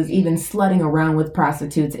that he was even slutting around with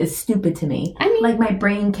prostitutes is stupid to me. I mean... Like, my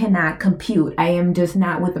brain cannot compute. I am just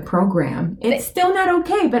not with the program. It's still not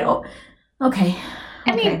okay, but... okay.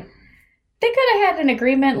 I mean, they could have had an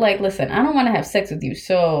agreement, like, listen, I don't want to have sex with you,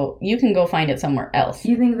 so you can go find it somewhere else.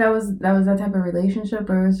 You think that was that type of relationship,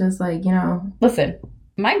 or it was just like, you know... Listen...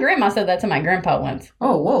 My grandma said that to my grandpa once.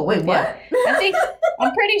 Oh, whoa, wait, what? Yeah.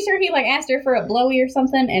 I'm pretty sure he, like, asked her for a blowy or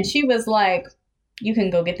something, and she was like, you can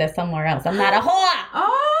go get that somewhere else. I'm not a whore!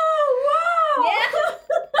 Oh, whoa!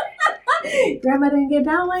 Yeah? Grandma didn't get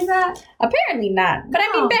down like that? Apparently not. But,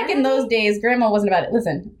 I mean, back in those days, grandma wasn't about it.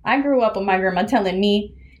 Listen, I grew up with my grandma telling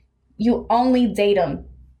me, you only date them.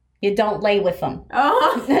 You don't lay with them.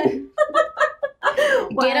 Oh.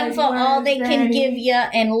 Get them for all they can give you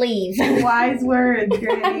and leave. Wise words,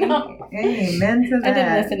 Granny. Amen to that. I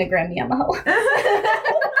didn't listen to Granny on the whole.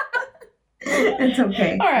 It's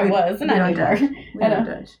okay. Or I was. Not anymore. We don't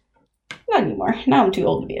judge. Not anymore. Now I'm too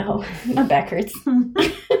old to be a hoe. My back hurts.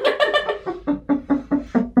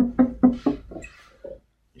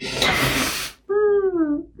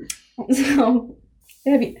 So,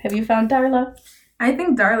 have you found Darla? I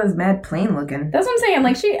think Darla's mad plain looking. That's what I'm saying.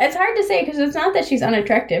 Like, it's hard to say because it's not that she's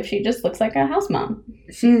unattractive. She just looks like a house mom.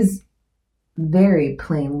 She's very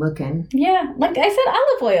plain looking. Yeah, like I said,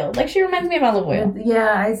 olive oil. Like, she reminds me of olive oil.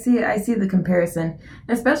 Yeah, I see the comparison,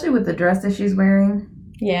 especially with the dress that she's wearing.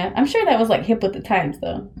 Yeah, I'm sure that was like hip with the times,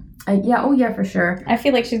 though. Yeah, for sure. I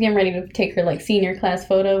feel like she's getting ready to take her like senior class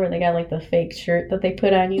photo where they got like the fake shirt that they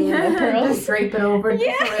put on you and the pearls. Just drape it over so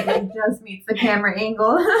it just meets the camera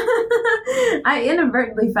angle. I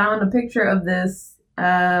inadvertently found a picture of this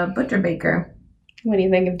butcher baker. What do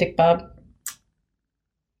you think of Dickbob?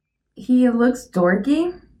 He looks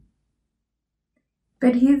dorky,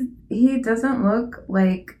 but he doesn't look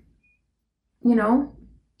like, you know.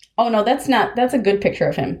 Oh no, that's a good picture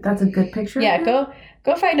of him. That's a good picture. Yeah, of him?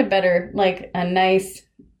 Go find a better, like a nice,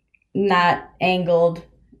 not angled,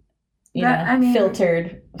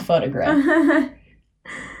 filtered photograph.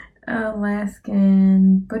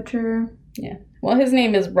 Alaskan butcher. Yeah. Well, his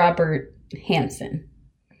name is Robert Hansen.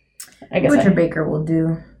 I guess Butcher Baker will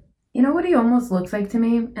do. You know what he almost looks like to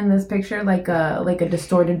me in this picture? Like a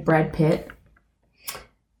distorted Brad Pitt.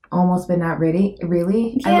 Almost, but not really.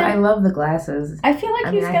 Yeah. I love the glasses. I feel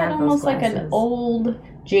like he's got almost like an old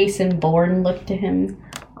Jason Bourne look to him.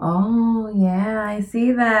 Oh, yeah. I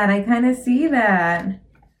see that. I kind of see that.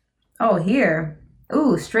 Oh, here.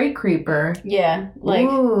 Ooh, straight creeper. Yeah. Like.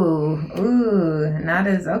 Ooh. Not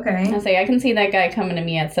as, okay. I can see that guy coming to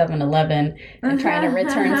me at 7-Eleven and trying to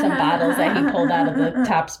return some bottles that he pulled out of the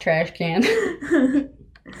Topps trash can.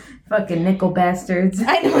 Fucking nickel bastards.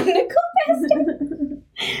 I know, nickel bastards.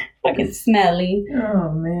 Fucking smelly.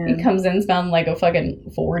 Oh, man. He comes in smelling like a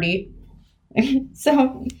fucking 40.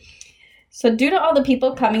 So due to all the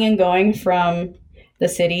people coming and going from the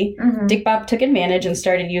city, Dickbob took advantage and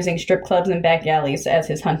started using strip clubs and back alleys as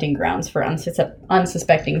his hunting grounds for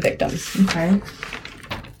unsuspecting victims. Okay.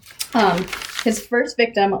 His first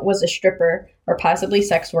victim was a stripper or possibly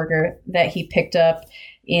sex worker that he picked up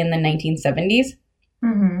in the 1970s.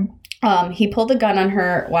 He pulled a gun on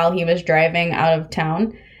her while he was driving out of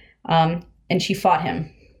town, and she fought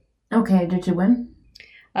him. Okay, did you win?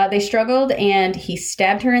 They struggled, and he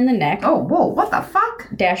stabbed her in the neck. Oh, whoa, what the fuck?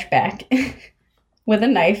 Dash back with a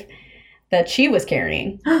knife that she was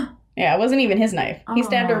carrying. Yeah, it wasn't even his knife. He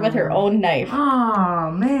stabbed her with her own knife.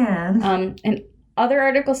 Oh, man. And other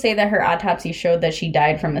articles say that her autopsy showed that she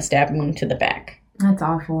died from a stab wound to the back. That's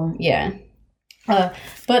awful. Yeah.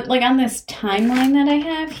 But, like, on this timeline that I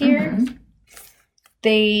have here,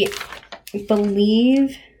 they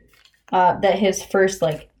believe that his first,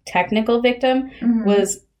 like, technical victim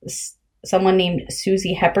was someone named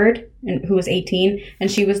Susie Heppard, who was 18,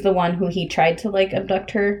 and she was the one who he tried to, like,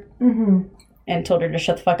 abduct her and told her to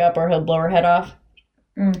shut the fuck up or he'll blow her head off.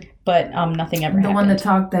 But nothing ever happened. The one that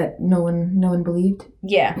talked that no one believed?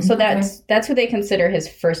 Yeah, so that's who they consider his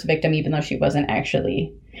first victim, even though she wasn't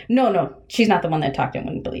actually... No, she's not the one that talked and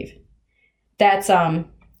wouldn't believe. That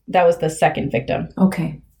was the second victim.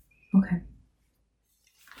 Okay.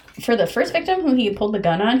 For the first victim, who he pulled the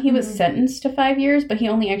gun on, he was sentenced to 5 years, but he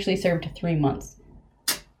only actually served 3 months.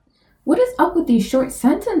 What is up with these short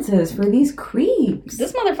sentences for these creeps?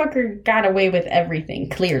 This motherfucker got away with everything,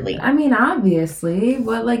 clearly. I mean, obviously,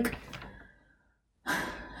 but, like,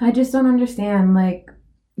 I just don't understand. Like,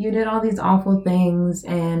 you did all these awful things,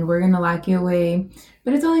 and we're gonna lock you away,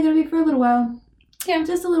 but it's only gonna be for a little while. Yeah.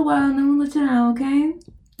 Just a little while, and then we'll let you know, okay?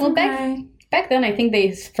 Well, okay. Back then, I think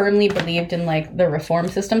they firmly believed in, like, the reform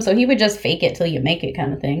system, so he would just fake it till you make it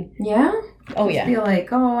kind of thing. Yeah? Oh, just yeah. Feel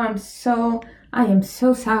like, I am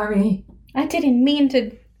so sorry. I didn't mean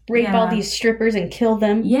to rape all these strippers and kill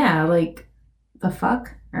them. Yeah, like, the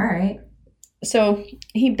fuck? All right. So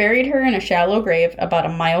he buried her in a shallow grave about a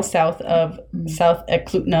mile south of South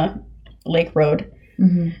Eklutna Lake Road,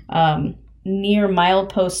 near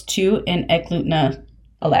milepost 2 in Eklutna,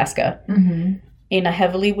 Alaska, in a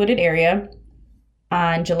heavily wooded area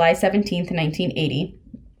on July 17th, 1980.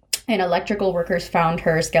 And electrical workers found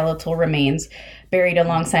her skeletal remains buried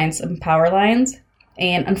alongside some power lines.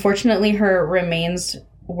 And unfortunately, her remains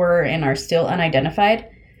were and are still unidentified.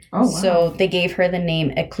 Oh, wow. So they gave her the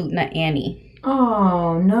name Eklutna Annie.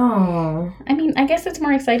 Oh, no. I mean, I guess it's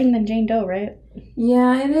more exciting than Jane Doe, right?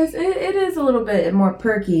 Yeah, it is. It is a little bit more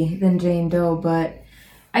perky than Jane Doe, but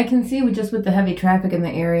I can see with the heavy traffic in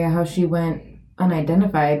the area how she went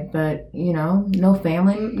unidentified, but, you know, no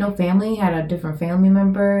family had a different family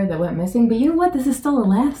member that went missing. But you know what? This is still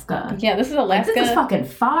Alaska. Yeah, this is Alaska. Like, this is fucking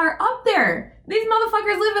far up there. These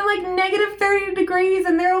motherfuckers live in like negative 30 degrees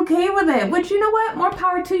and they're okay with it. Which, you know what? More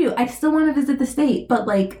power to you. I still want to visit the state, but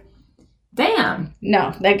like, damn.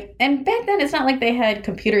 No, like, and back then it's not like they had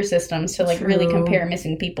computer systems to like really compare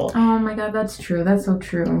missing people. Oh my god, that's true. That's so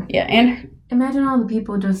true. Yeah, and imagine all the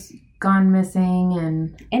people just gone missing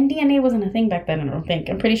and DNA wasn't a thing back then, I don't think.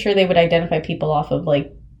 I'm pretty sure they would identify people off of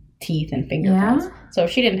like teeth and fingerprints. Yeah? So if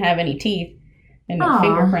she didn't have any teeth and no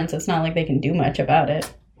fingerprints, it's not like they can do much about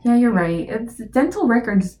it. Yeah, you're right. Dental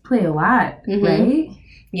records play a lot, right?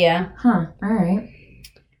 Yeah. Huh. All right.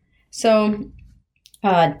 So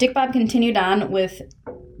Dickbob continued on with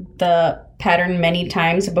the pattern many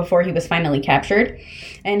times before he was finally captured.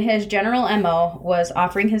 And his general MO was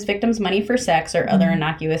offering his victims money for sex or other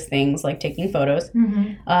innocuous things like taking photos,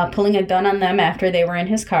 pulling a gun on them after they were in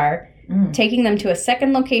his car, taking them to a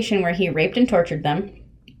second location where he raped and tortured them,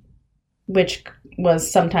 which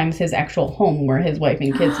was sometimes his actual home where his wife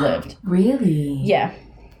and kids lived. Really? Yeah.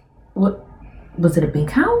 What was it, a big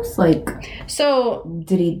house? Like, so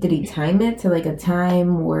did he time it to like a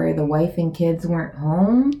time where the wife and kids weren't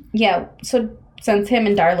home? Yeah. So since him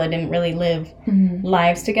and Darla didn't really live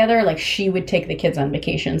lives together, like she would take the kids on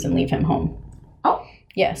vacations and leave him home. Oh.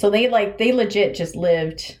 Yeah, so they legit just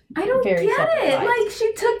lived. I don't get it. Lives. Like,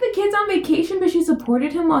 she took the kids on vacation, but she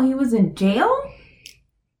supported him while he was in jail?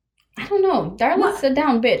 I don't know. Darla's a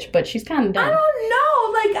down bitch, but she's kind of dumb. I don't know.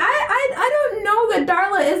 Like, I don't know that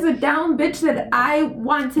Darla is a down bitch that I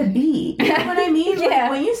want to be. You know what I mean? Yeah.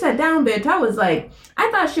 Like, when you said down bitch, I was like, I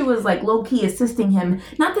thought she was, like, low-key assisting him.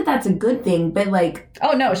 Not that that's a good thing, but, like...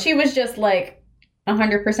 Oh, no. She was just, like,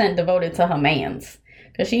 100% devoted to her mans.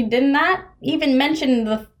 Because she did not even mention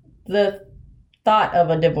the thought of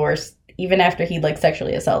a divorce even after he, like,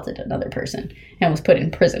 sexually assaulted another person and was put in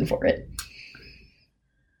prison for it.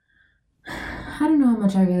 don't know how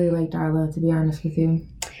much I really like Darla, to be honest with you.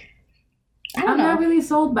 I'm not really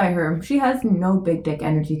sold by her. She has no big dick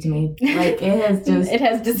energy to me. Like, it has just it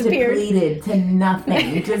has disappeared. Depleted to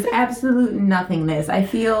nothing. Just absolute nothingness. I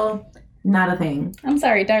feel not a thing. I'm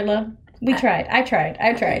sorry, Darla. We tried. I tried.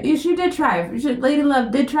 She did try. Lady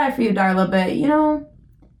Love did try for you, Darla, but, you know,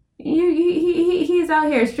 he's out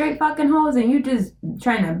here straight fucking hoes, and you just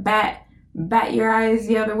trying to bat your eyes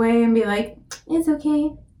the other way and be like, it's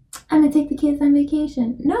okay. I'm going to take the kids on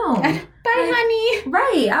vacation. No. Bye, honey.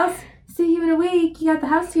 Right. I'll see you in a week. You got the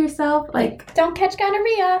house to yourself. Like, don't catch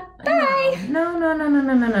gonorrhea. Bye.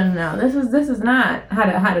 No. This is not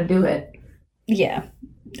how to do it. Yeah.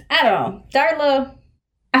 I don't know. Darla,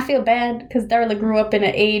 I feel bad because Darla grew up in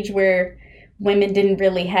an age where women didn't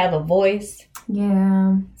really have a voice.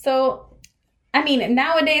 Yeah. So, I mean,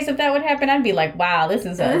 nowadays if that would happen, I'd be like, wow, this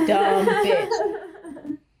is a dumb bitch.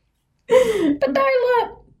 But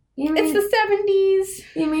Darla, it's the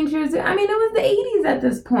 70s. You mean she was, I mean, it was the 80s at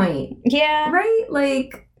this point. Yeah. Right?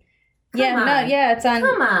 Like, yeah, on. No, yeah, it's on.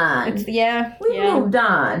 Come on. It's, yeah. We moved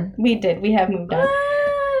on. We did. We have moved on.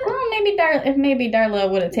 Well, maybe Darla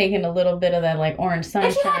would have taken a little bit of that, like, orange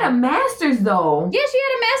sunshine. And she had a master's, though. Yeah, she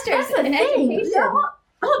had a master's in education. Yeah,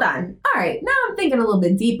 hold on. All right, now I'm thinking a little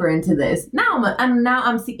bit deeper into this. Now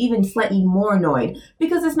I'm even slightly more annoyed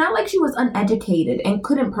because it's not like she was uneducated and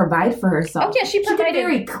couldn't provide for herself. Oh yeah, she provided. She could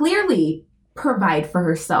very clearly provide for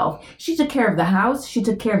herself. She took care of the house. She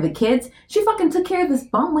took care of the kids. She fucking took care of this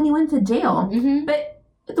bum when he went to jail. Mm-hmm. But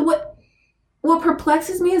what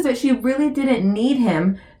perplexes me is that she really didn't need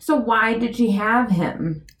him. So why did she have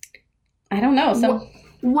him? I don't know.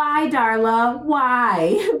 Why, Darla?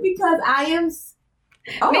 Why? Because I am.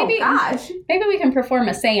 Oh, gosh. Maybe we can perform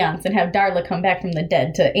a seance and have Darla come back from the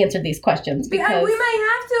dead to answer these questions. Because we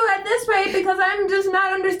might have to at this rate because I'm just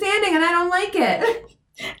not understanding and I don't like it.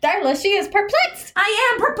 Darla, she is perplexed.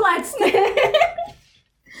 I am perplexed.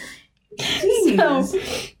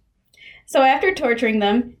 So after torturing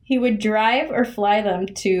them, he would drive or fly them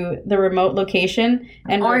to the remote location.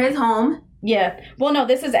 Or his home. Yeah. Well, no,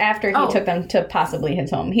 this is after he took them to possibly his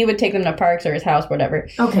home. He would take them to parks or his house, whatever.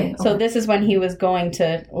 Okay. So this is when he was going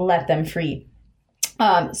to let them free.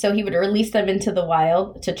 So he would release them into the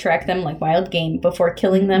wild to track them like wild game before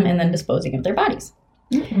killing them and then disposing of their bodies.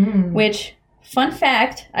 Mm-hmm. Which, fun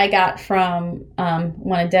fact, I got from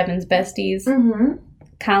one of Devin's besties. Mm-hmm.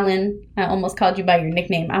 Colin, I almost called you by your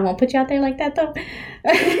nickname. I won't put you out there like that, though.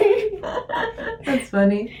 That's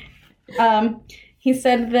funny. He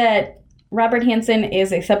said that Robert Hansen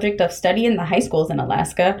is a subject of study in the high schools in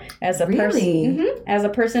Alaska as a as a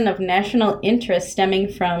person of national interest stemming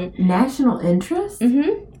from... National interest?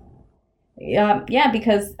 Mm-hmm. Yeah,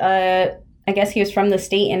 because I guess he was from the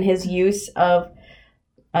state and his use of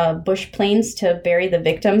bush planes to bury the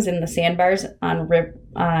victims in the sandbars on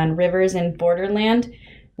rivers in borderland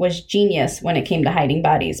was genius when it came to hiding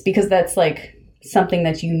bodies, because that's like something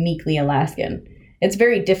that's uniquely Alaskan. It's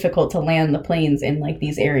very difficult to land the planes in like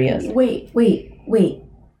these areas. Wait.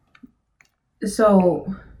 So,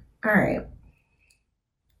 all right.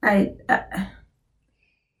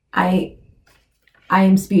 I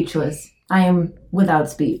am speechless. I am without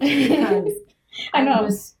speech. Because I know.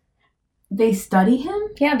 They study him?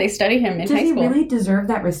 Yeah, they study him in high school. Does he really deserve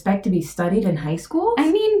that respect to be studied in high school? I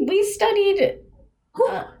mean, we studied...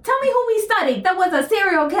 Tell me who we studied that was a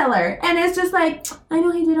serial killer. And it's just like, I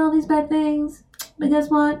know he did all these bad things, but guess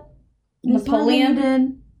what? Napoleon? He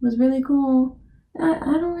did was really cool. I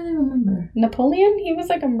don't really remember. Napoleon? He was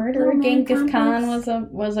like a murderer. Genghis Khan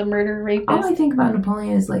was a murder rapist. All I think about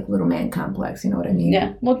Napoleon is like little man complex, you know what I mean?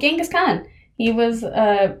 Yeah. Well, Genghis Khan, he was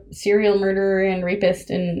a serial murderer and rapist,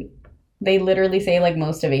 and they literally say like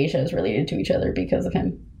most of Asia is related to each other because of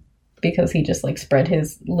him. Because he just like spread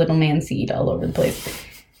his little man seed all over the place.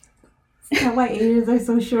 Is that why Asians are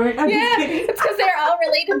so short? I'm just kidding. It's because they're all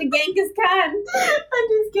related to Genghis Khan. I'm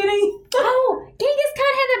just kidding. Oh, Genghis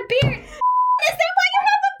Khan had a beard. Is that why you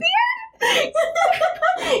have a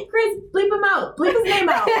beard? Chris, bleep him out. Bleep his name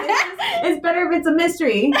out. It's better if it's a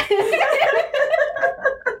mystery.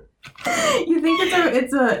 You think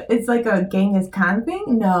it's like a Genghis Khan thing?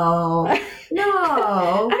 No. I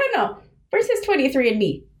don't know. Where's his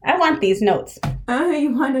 23andMe? I want these notes.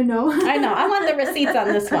 You want to know? I know. I want the receipts on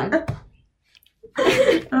this one.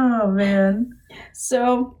 Oh, man.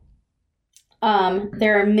 So,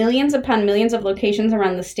 there are millions upon millions of locations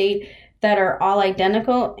around the state that are all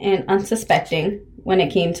identical and unsuspecting when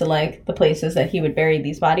it came to, like, the places that he would bury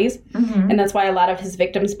these bodies. Mm-hmm. And that's why a lot of his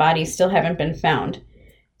victims' bodies still haven't been found.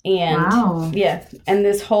 And, wow. Yeah. And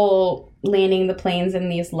this whole landing the planes in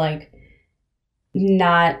these, like,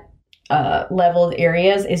 not leveled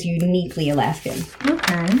areas is uniquely Alaskan.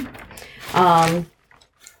 Okay.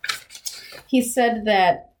 He said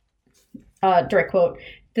that, direct quote,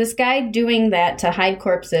 "This guy doing that to hide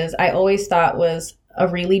corpses, I always thought was a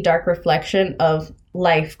really dark reflection of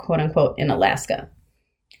life, quote unquote, in Alaska."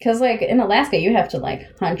 Because, like, in Alaska, you have to,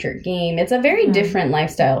 like, hunt your game. It's a very different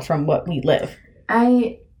lifestyle from what we live.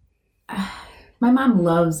 My mom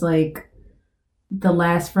loves, like, The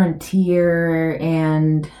Last Frontier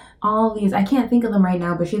and all these. I can't think of them right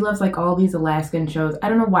now, but she loves, like, all these Alaskan shows. I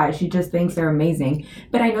don't know why. She just thinks they're amazing.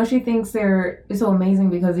 But I know she thinks they're so amazing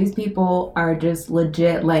because these people are just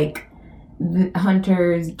legit, like, the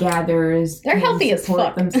hunters, gatherers. They're healthy as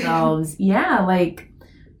fuck. Themselves. Yeah, like...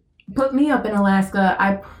 Put me up in Alaska,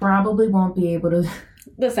 I probably won't be able to...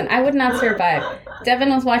 Listen, I would not survive. Devin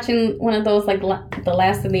was watching one of those, like, The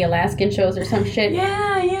Last of the Alaskan shows or some shit.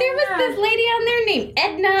 Yeah. There was this lady on there named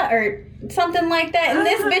Edna or something like that, and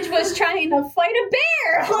this bitch was trying to fight a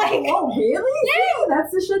bear. Like, oh, really? Yeah.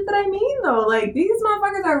 That's the shit that I mean, though. Like, these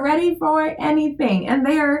motherfuckers are ready for anything, and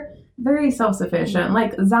they are very self-sufficient.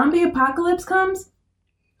 Like, zombie apocalypse comes,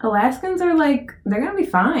 Alaskans are like, they're gonna be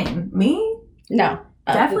fine. Me? No.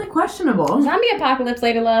 Definitely questionable. Zombie apocalypse,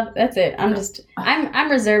 lady love. That's it.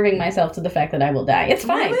 I'm reserving myself to the fact that I will die. It's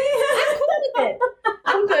fine. Really? I'm cool with it.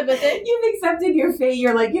 I'm good with it. You've accepted your fate.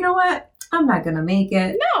 You're like, you know what? I'm not gonna make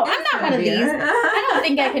it. No, I'm not one of these. I don't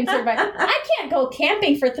think I can survive. I can't go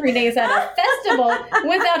camping for 3 days at a festival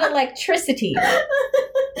without electricity.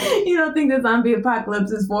 You don't think the zombie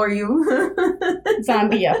apocalypse is for you?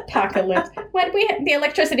 Zombie apocalypse. When the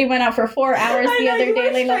electricity went out for 4 hours the other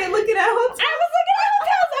day. Looking at hotels. I was looking at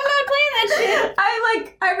hotels. I'm not playing that shit.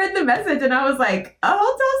 I read the message and I was like, a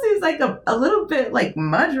hotel seems like a little bit like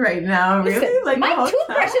mudge right now. Really? Listen, like my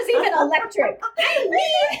toothbrush is even electric.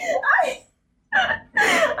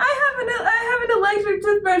 I have an electric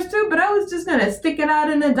toothbrush too, but I was just gonna stick it out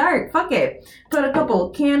in the dark. Fuck it. Put a couple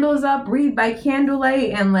candles up, read by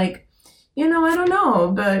candlelight, and like, I don't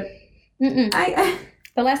know, but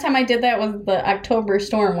the last time I did that was the October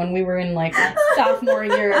storm when we were in like sophomore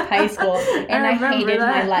year of high school, and I hated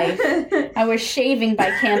my life. I was shaving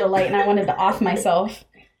by candlelight, and I wanted to off myself.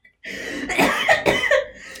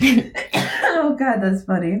 Oh God, that's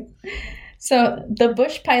funny. So the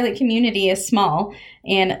bush pilot community is small,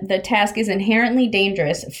 and the task is inherently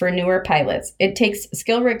dangerous for newer pilots. It takes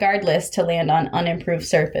skill regardless to land on unimproved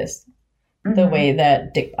surface, the way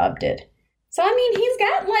that Dickbob did. So, I mean, he's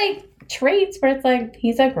got, like, traits where it's like,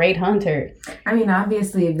 he's a great hunter. I mean,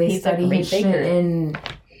 obviously, if they study his shit in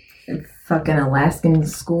fucking Alaskan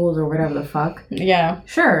schools or whatever the fuck. Yeah.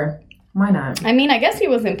 Sure. Why not? I mean, I guess he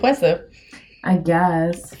was impressive. I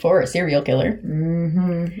guess. For a serial killer.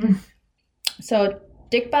 Mm-hmm. So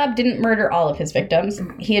Dickbob didn't murder all of his victims.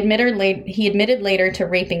 He admitted later to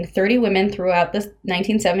raping 30 women throughout the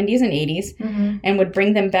 1970s and 80s and would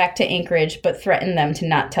bring them back to Anchorage but threaten them to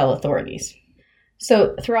not tell authorities.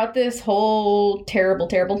 So throughout this whole terrible,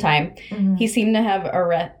 terrible time, he seemed to have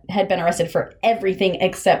had been arrested for everything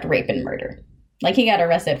except rape and murder. Like, he got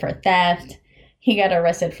arrested for theft. He got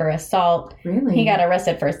arrested for assault. Really? He got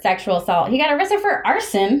arrested for sexual assault. He got arrested for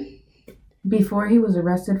arson. Before he was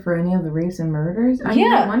arrested for any of the rapes and murders? I mean,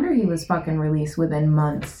 no wonder he was fucking released within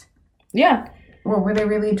months. Yeah. What were they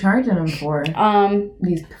really charging him for?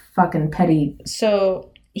 These fucking petty...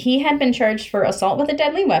 So, he had been charged for assault with a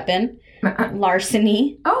deadly weapon,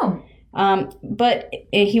 larceny. Oh. But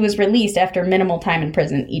he was released after minimal time in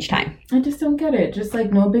prison each time. I just don't get it. Just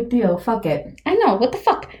like, no big deal. Fuck it. I know. What the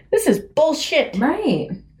fuck? This is bullshit. Right.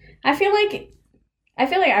 I feel like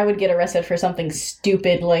I would get arrested for something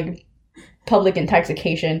stupid, like public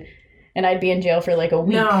intoxication, and I'd be in jail for like a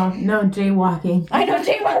week. No, jaywalking. I know,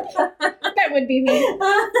 jaywalking. That would be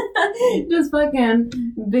me. Just fucking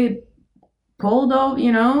be pulled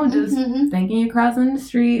over, just thinking you're crossing the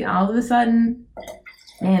street. All of a sudden,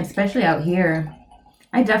 man, especially out here,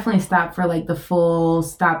 I definitely stop for like the full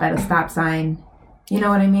stop at a stop sign. You know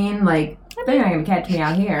what I mean? Like, they're not gonna catch me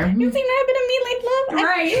out here. You seen that bit of me, like, love?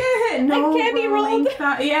 Right. No, I can't be rolled.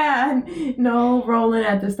 Yeah. No rolling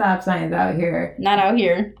at the stop signs out here. Not out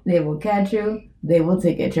here. They will catch you. They will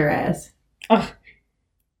ticket your ass. Oh.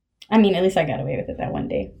 I mean, at least I got away with it that one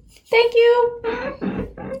day. Thank you.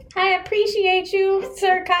 I appreciate you,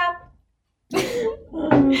 Sir Cop.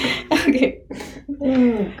 Okay.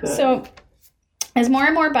 Oh, so, as more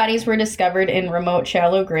and more bodies were discovered in remote,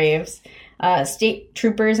 shallow graves, state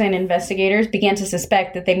troopers and investigators began to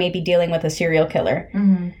suspect that they may be dealing with a serial killer.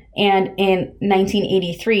 And in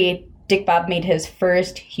 1983, Dickbob made his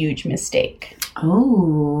first huge mistake.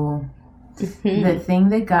 Oh. The thing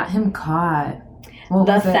that got him caught. What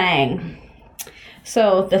was it? Thing.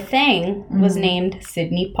 So the thing was named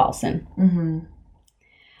Sidney Paulson.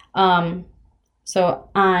 So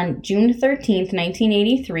on June 13th,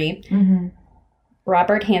 1983,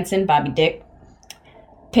 Robert Hansen, Bobby Dick,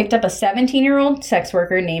 picked up a 17-year-old sex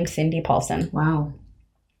worker named Cindy Paulson. Wow.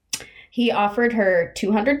 He offered her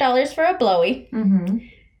 $200 for a blowy.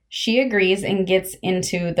 She agrees and gets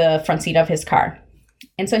into the front seat of his car.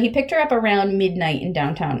 And so he picked her up around midnight in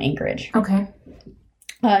downtown Anchorage. Okay.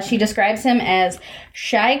 She describes him as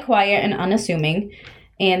shy, quiet, and unassuming.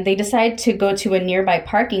 And they decide to go to a nearby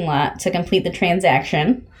parking lot to complete the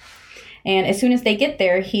transaction. And as soon as they get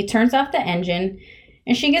there, he turns off the engine.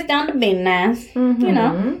 And she gets down to business, you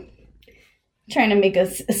know, trying to make a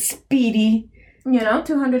speedy,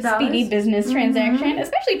 $200. Speedy business transaction,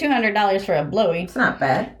 especially $200 for a blowy. It's not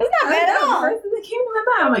bad. It's not bad at all. The first thing that came to my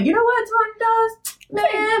mind, I'm like, you know what, $200,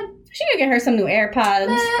 man. She could get her some new AirPods.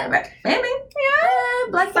 Maybe. Yeah.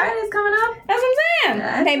 Black Friday's coming up. That's what I'm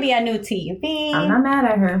saying. Maybe a new TV. I'm not mad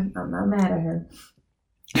at her.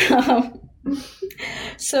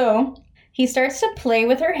 So he starts to play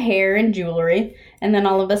with her hair and jewelry, and then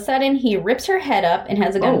all of a sudden he rips her head up and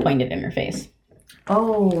has a gun pointed in her face.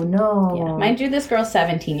 Oh, no. Yeah. Mind you, this girl's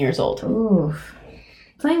 17 years old. Oof.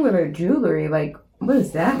 Playing with her jewelry, like, what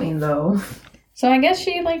does that mean, though? So I guess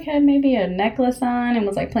she, like, had maybe a necklace on and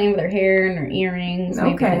was, like, playing with her hair and her earrings.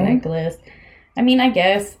 Maybe a necklace. I mean, I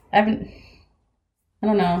guess. I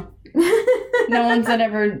don't know. No one's that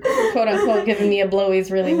ever, quote-unquote, given me a blowy's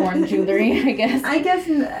really worn jewelry, I guess.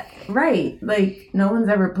 Right. Like, no one's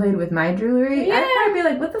ever played with my jewelry. Yeah. I'd probably be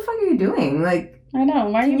like, what the fuck are you doing? Like, I know.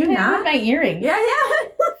 Why are you playing with my earrings? Yeah.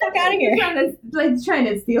 Fuck out of here. Trying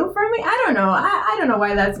to steal from me? I don't know. I don't know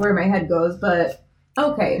why that's where my head goes, but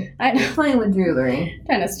okay. Playing with jewelry.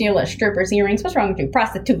 Trying to steal a stripper's earrings. What's wrong with you?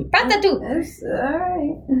 Prostitute. All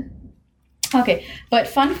right. Okay, but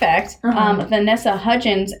fun fact, Vanessa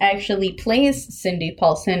Hudgens actually plays Cindy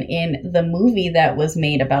Paulson in the movie that was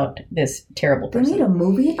made about this terrible person. They made a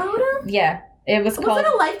movie about him? Yeah. It was called... Was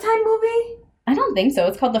it a Lifetime movie? I don't think so.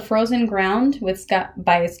 It's called The Frozen Ground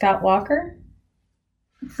by Scott Walker.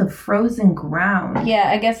 The Frozen Ground. Yeah,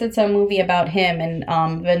 I guess it's a movie about him, and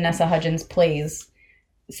Vanessa Hudgens plays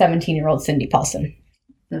 17-year-old Cindy Paulson.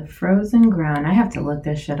 The Frozen Ground. I have to look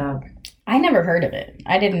this shit up. I never heard of it.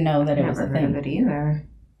 I didn't know that it was a thing. Never heard of it either.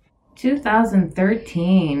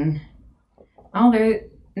 2013. Oh,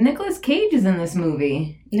 Nicolas Cage is in this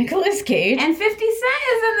movie. Nicolas Cage? And 50 Cent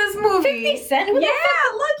is in this movie. 50 Cent?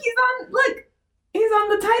 He's on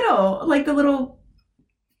the title. Like the little...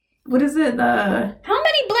 What is it? How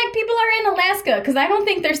many black people are in Alaska? Because I don't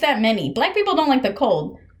think there's that many. Black people don't like the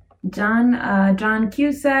cold. John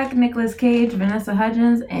Cusack, Nicolas Cage, Vanessa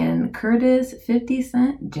Hudgens, and Curtis 50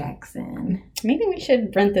 Cent Jackson. Maybe we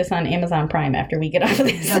should rent this on Amazon Prime after we get off of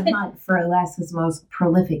this. The hunt for Alaska's most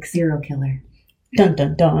prolific serial killer. Dun,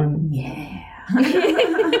 dun, dun. Yeah.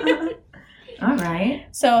 All right.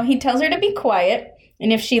 So he tells her to be quiet,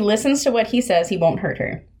 and if she listens to what he says, he won't hurt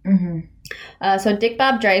her. So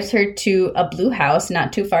Dickbob drives her to a blue house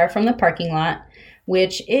not too far from the parking lot,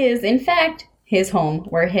 which is, in fact, his home,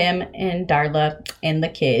 where him and Darla and the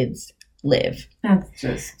kids live. That's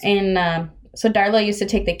just... And so Darla used to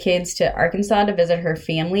take the kids to Arkansas to visit her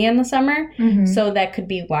family in the summer. So that could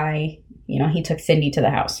be why, he took Cindy to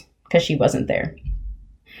the house, because she wasn't there.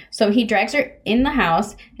 So he drags her in the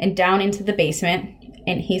house and down into the basement,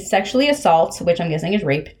 and he sexually assaults, which I'm guessing is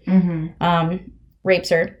rape, rapes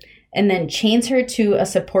her, and then chains her to a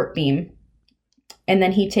support beam. And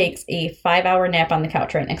then he takes a 5-hour nap on the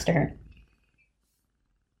couch right next to her.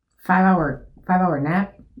 5-hour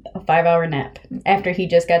nap? A 5-hour nap after he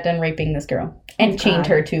just got done raping this girl and chained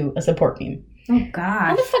her to a support beam. Oh, God.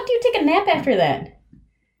 How the fuck do you take a nap after that?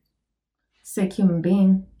 Sick human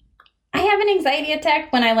being. I have an anxiety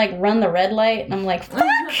attack when I, run the red light, and I'm like, fuck!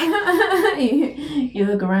 You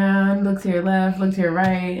look around, look to your left, look to your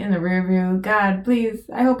right, in the rear view. God, please,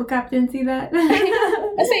 I hope a cop didn't see that.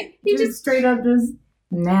 I say, he just straight up just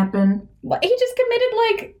napping. He just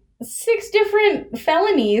committed, 6 different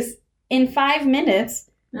felonies in 5 minutes.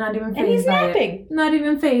 Not even fazed and he's by napping. It. Not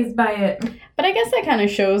even fazed by it. But I guess that kind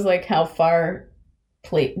of shows, how far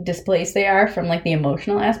displaced they are from, the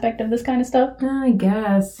emotional aspect of this kind of stuff. I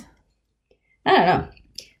guess. I don't know.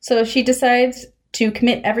 So she decides to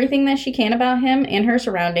commit everything that she can about him and her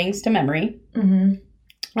surroundings to memory.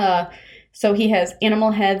 So he has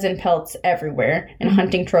animal heads and pelts everywhere and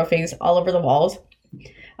hunting trophies all over the walls.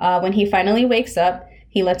 When he finally wakes up,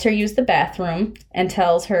 he lets her use the bathroom and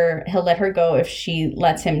tells her he'll let her go if she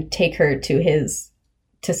lets him take her to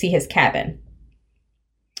see his cabin.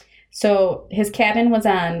 So his cabin was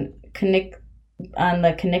on the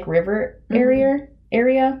Knik River area.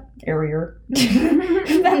 area.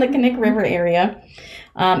 On the Knik River area.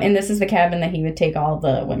 And this is the cabin that he would take all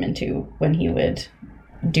the women to when he would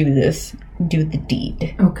do the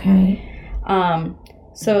deed. Okay.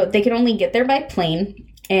 So they could only get there by plane.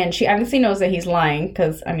 And she obviously knows that he's lying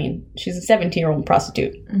because, I mean, she's a 17-year-old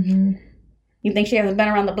prostitute. Mm-hmm. You think she hasn't been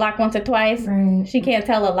around the block once or twice? Right. She can't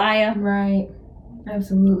tell a liar. Right.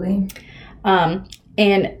 Absolutely.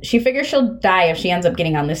 And she figures she'll die if she ends up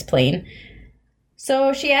getting on this plane.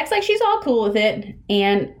 So she acts like she's all cool with it.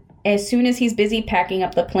 And as soon as he's busy packing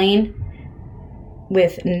up the plane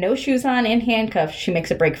with no shoes on and handcuffs, she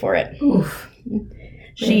makes a break for it. Oof.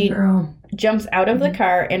 She jumps out of the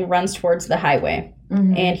car and runs towards the highway.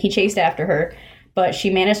 Mm-hmm. And he chased after her. But she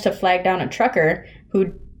managed to flag down a trucker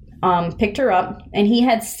who picked her up. And he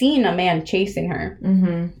had seen a man chasing her.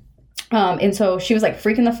 Mm-hmm. And so she was like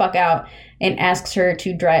freaking the fuck out and asks him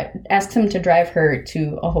to drive her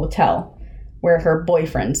to a hotel where her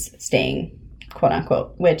boyfriend's staying, quote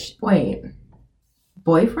unquote, which... Wait.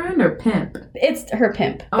 Boyfriend or pimp? It's her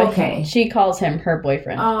pimp. Okay. She calls him her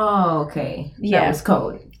boyfriend. Oh, okay. Yeah. That was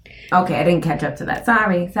code. Okay, I didn't catch up to that.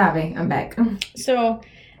 Sorry. I'm back. So,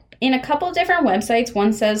 in a couple different websites,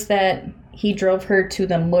 one says that he drove her to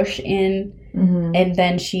the Mush Inn, mm-hmm. and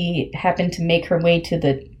then she happened to make her way to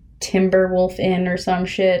the Timberwolf Inn or some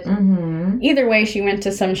shit. Mm-hmm. Either way, she went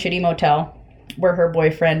to some shitty motel where her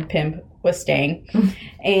boyfriend, pimp, was staying.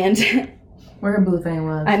 And... where her boo thing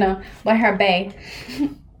was. I know. Where her bae.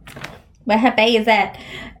 Where her bae is at.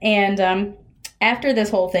 And after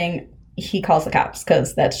this whole thing, he calls the cops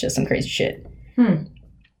because that's just some crazy shit.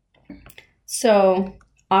 So,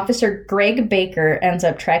 Officer Greg Baker ends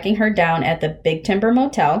up tracking her down at the Big Timber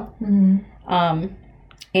Motel. Mm-hmm.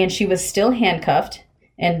 And she was still handcuffed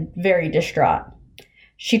and very distraught.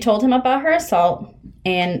 She told him about her assault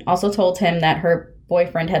and also told him that her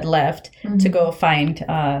boyfriend had left mm-hmm. to go find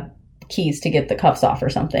keys to get the cuffs off or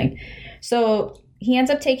something. So he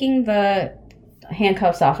ends up taking the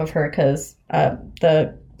handcuffs off of her because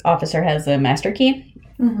the officer has a master key.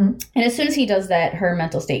 Mm-hmm. And as soon as he does that, her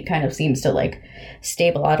mental state kind of seems to like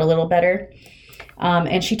stable out a little better.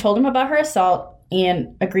 And she told him about her assault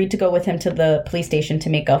and agreed to go with him to the police station to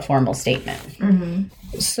make a formal statement.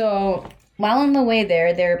 Mm-hmm. So while on the way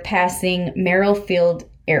there, they're passing Merrill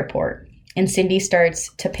Airport. And Cindy starts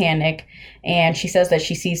to panic, and she says that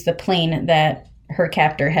she sees the plane that her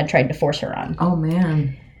captor had tried to force her on. Oh,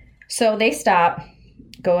 man. So they stop,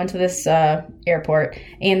 go into this airport,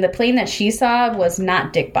 and the plane that she saw was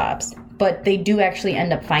not Dickbob's, but they do actually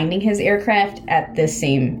end up finding his aircraft at this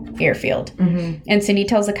same airfield. Mm-hmm. And Cindy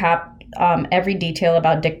tells the cop every detail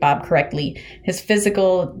about Dickbob correctly, his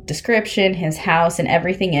physical description, his house, and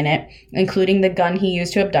everything in it, including the gun he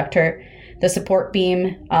used to abduct her, the support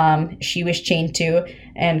beam she was chained to,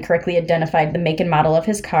 and correctly identified the make and model of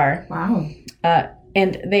his car. Wow.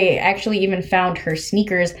 And they actually even found her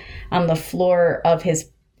sneakers on the floor of his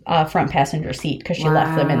front passenger seat because she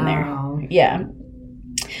left them in there. Yeah.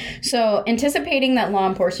 So, anticipating that law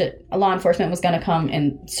enforcement was going to come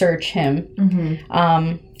and search him,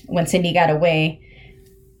 mm-hmm. When Cindy got away,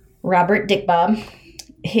 Robert Dickbob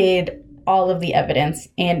hid all of the evidence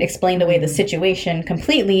and explained away the situation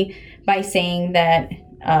completely by saying that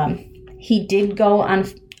he did go on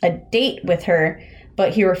a date with her,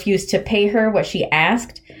 but he refused to pay her what she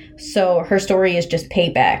asked. So her story is just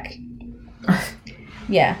payback.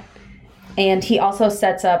 Yeah. And he also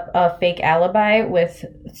sets up a fake alibi with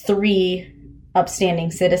 3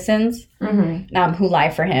 upstanding citizens mm-hmm. Who lie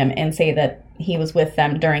for him and say that he was with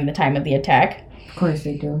them during the time of the attack. Of course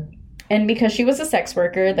they do. And because she was a sex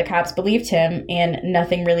worker, the cops believed him, and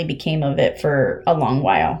nothing really became of it for a long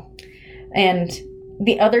while. And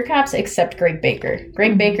the other cops except Greg Baker.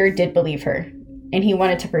 Greg mm-hmm. Baker did believe her, and he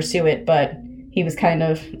wanted to pursue it, but he was kind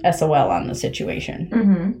of SOL on the situation.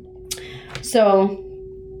 Mm-hmm. So,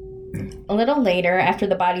 a little later, after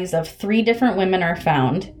the bodies of 3 different women are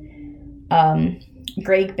found,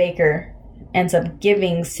 Greg Baker ends up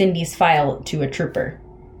giving Cindy's file to a trooper.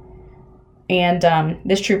 And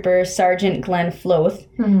this trooper, Sergeant Glenn Floth,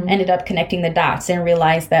 mm-hmm. ended up connecting the dots and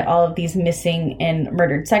realized that all of these missing and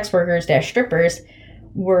murdered sex workers / strippers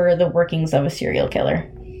were the workings of a serial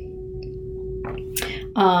killer.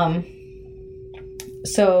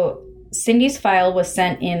 So Cindy's file was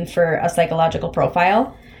sent in for a psychological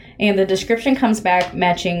profile, and the description comes back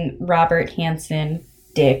matching Robert Hansen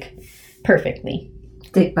Dick perfectly.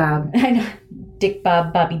 Dickbob. I know.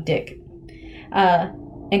 Dickbob, Bobby Dick.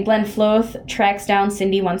 And Glenn Floth tracks down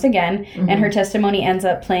Cindy once again, mm-hmm. and her testimony ends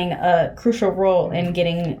up playing a crucial role in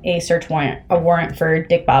getting a search warrant for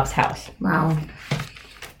Dickbob's house. Wow.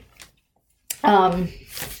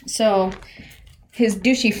 So his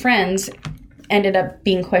douchey friends ended up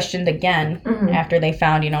being questioned again after they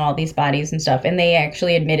found, all these bodies and stuff. And they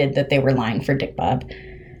actually admitted that they were lying for Dickbob.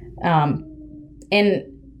 And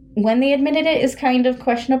when they admitted it is kind of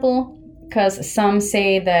questionable, because some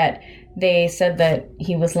say that they said that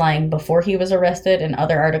he was lying before he was arrested, and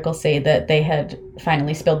other articles say that they had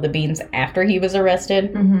finally spilled the beans after he was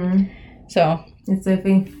arrested. So it's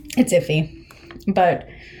iffy. It's iffy. But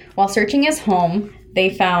while searching his home, they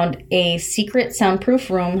found a secret soundproof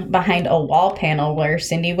room behind a wall panel where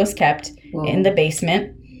Cindy was kept in the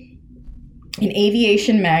basement. An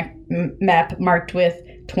aviation map marked with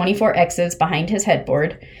 24 X's behind his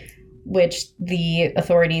headboard, which the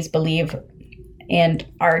authorities believe and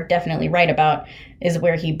are definitely right about is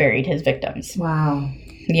where he buried his victims. Wow.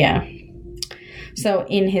 Yeah. So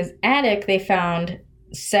in his attic, they found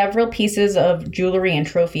several pieces of jewelry and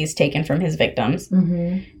trophies taken from his victims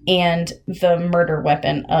and the murder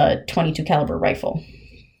weapon, a .22 caliber rifle.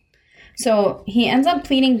 So he ends up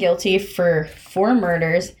pleading guilty for 4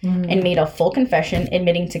 murders and made a full confession,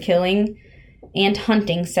 admitting to killing and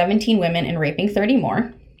hunting 17 women and raping 30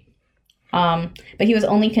 more. But he was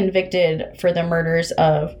only convicted for the murders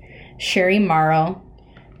of Sherry Morrow,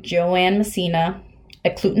 Joanne Messina,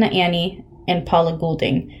 Eklutna Annie, and Paula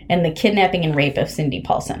Goulding, and the kidnapping and rape of Cindy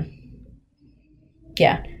Paulson.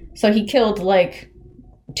 Yeah. So he killed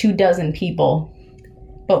 24 people,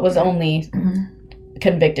 but was only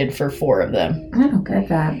convicted for 4 of them. I don't get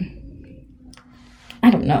that. I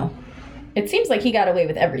don't know. It seems like he got away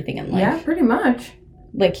with everything in life. Yeah, pretty much.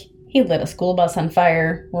 He lit a school bus on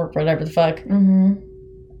fire, or whatever the fuck.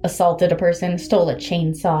 Assaulted a person, stole a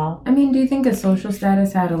chainsaw. I mean, do you think his social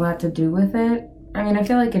status had a lot to do with it? I mean, I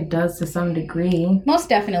feel like it does to some degree. Most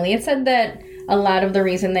definitely. It said that a lot of the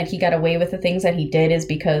reason that he got away with the things that he did is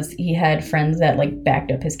because he had friends that,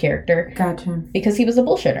 backed up his character. Gotcha. Because he was a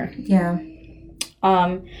bullshitter. Yeah.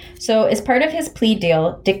 So as part of his plea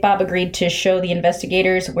deal, Dickbob agreed to show the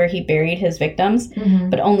investigators where he buried his victims,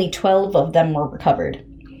 but only 12 of them were recovered.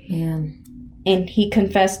 Man. And he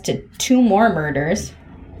confessed to 2 more murders.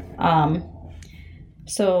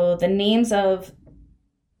 So the names of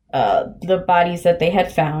the bodies that they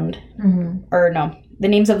had found, the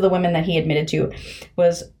names of the women that he admitted to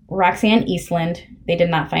was Roxanne Eastland. They did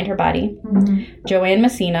not find her body. Joanne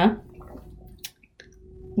Messina,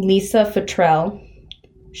 Lisa Futrell,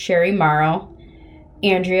 Sherry Morrow,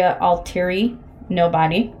 Andrea Altieri, no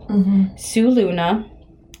body, Sue Luna,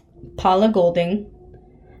 Paula Goulding,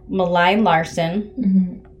 Malai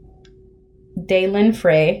Larson, Daylin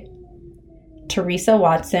Frey, Teresa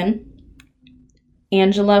Watson,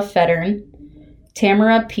 Angela Fettern,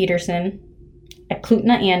 Tamara Peterson,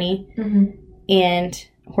 Eklutna Annie, and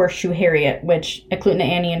Horseshoe Harriet, which Eklutna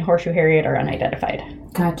Annie and Horseshoe Harriet are unidentified.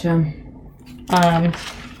 Gotcha.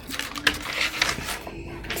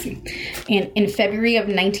 And in February of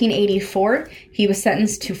 1984, he was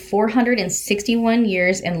sentenced to 461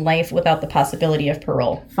 years in life without the possibility of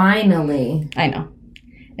parole. Finally. I know.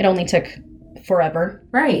 It only took forever.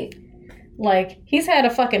 Right. He's had a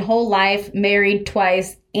fucking whole life, married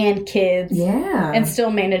twice, and kids. Yeah. And still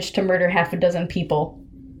managed to murder 6 people.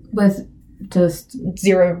 With just...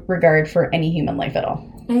 zero regard for any human life at all.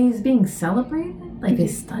 And he's being celebrated? They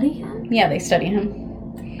study him? Yeah, they study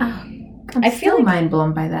him. Oh, I feel mind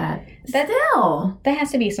blown by that. Still. That has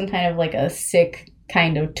to be some kind of a sick,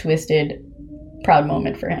 kind of twisted, proud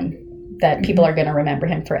moment for him. That people are going to remember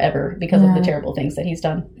him forever because of the terrible things that he's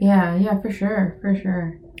done. Yeah, for sure.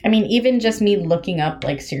 I mean, even just me looking up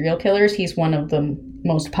serial killers, he's one of the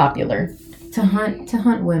most popular. To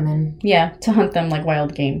hunt women. Yeah, to hunt them like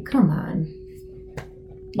wild game. Come on.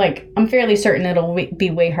 I'm fairly certain it'll be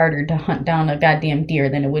way harder to hunt down a goddamn deer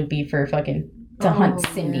than it would be for to hunt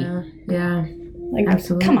Cindy. Yeah.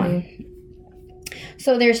 Absolutely. Come on.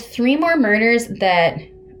 So there's 3 more murders that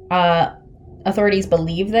authorities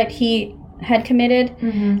believe that he had committed.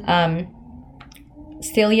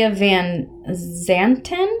 Celia Van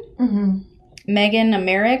Zanten, Megan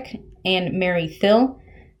Amerik, and Mary Thill,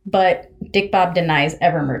 but Dickbob denies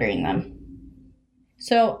ever murdering them.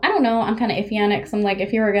 So, I don't know. I'm kind of iffy on it because I'm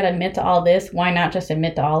if you were going to admit to all this, why not just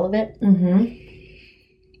admit to all of it?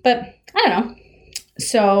 But, I don't know.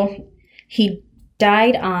 So, he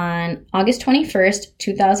died on August 21st,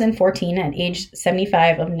 2014 at age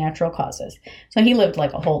 75 of natural causes. So, he lived a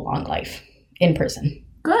whole long life in prison.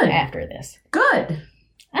 Good. After this. Good.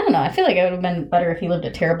 I don't know. I feel like it would have been better if he lived a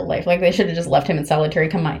terrible life. They should have just left him in solitary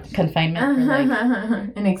confinement for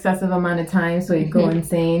an excessive amount of time so he'd go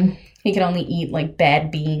insane. He could only eat bad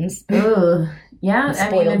beans. Ugh. Yeah,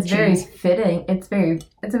 it's cheese. Very fitting. It's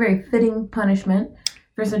a very fitting punishment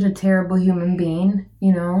for such a terrible human being,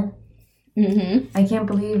 Mm-hmm. I can't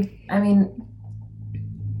believe,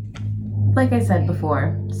 like I said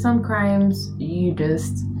before, some crimes you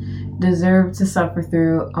just deserve to suffer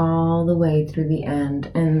through all the way through the end.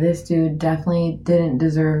 And this dude definitely didn't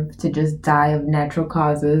deserve to just die of natural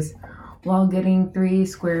causes while getting 3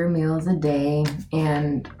 square meals a day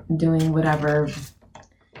and doing whatever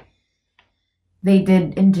they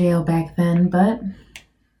did in jail back then. But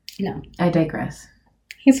no, I digress.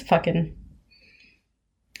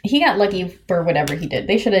 He got lucky for whatever he did.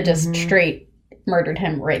 They should have just straight murdered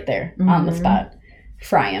him right there on the spot.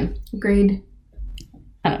 Fry him. Agreed.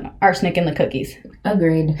 I don't know. Arsenic in the cookies.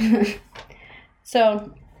 Agreed.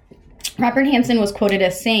 So, Robert Hansen was quoted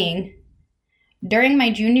as saying, "During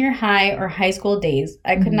my junior high or high school days,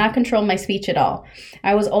 I could not control my speech at all.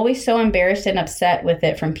 I was always so embarrassed and upset with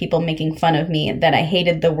it from people making fun of me that I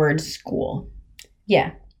hated the word school."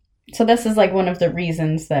 Yeah. So this is like one of the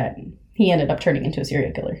reasons that he ended up turning into a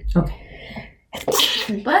serial killer. Okay.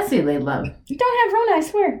 Bless you, love. You don't have Rona, I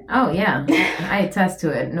swear. Oh, yeah. I attest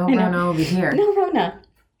to it. No Rona over here. No Rona.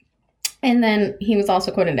 And then he was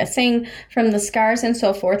also quoted as saying, "From the scars and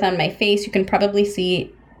so forth on my face, you can probably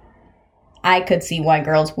see, I could see why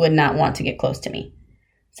girls would not want to get close to me."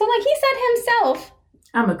 So, like, he said himself,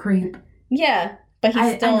 I'm a creep. Yeah, but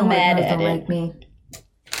he's still mad at it. Like me.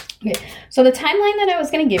 Okay. So the timeline that I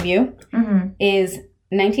was going to give you is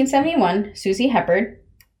 1971, Susie Heppard,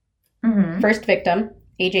 first victim,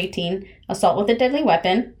 age 18, assault with a deadly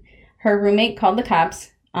weapon. Her roommate called the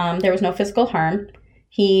cops. There was no physical harm.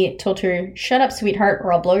 He told her, "Shut up, sweetheart,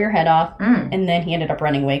 or I'll blow your head off." And then he ended up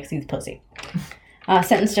running away because he's a pussy.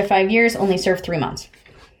 Sentenced to 5 years, only served 3 months.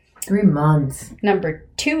 3 months. Number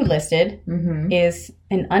 2 listed is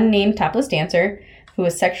an unnamed topless dancer who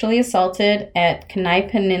was sexually assaulted at Kenai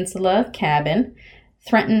Peninsula cabin.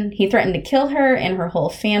 He threatened to kill her and her whole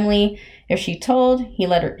family if she told. He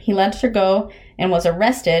let her go and was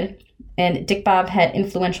arrested. And Dickbob had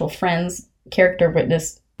influential friends, character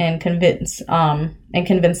witness, and convinced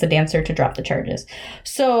the dancer to drop the charges.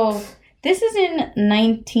 So this is in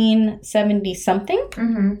 1970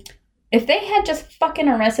 something. If they had just fucking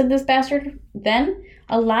arrested this bastard then,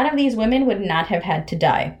 a lot of these women would not have had to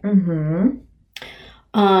die.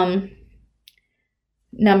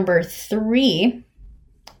 Number 3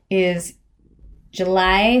 is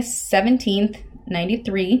July 17th,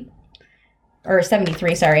 93. Or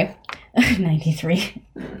 73, sorry. 93.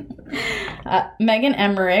 Megan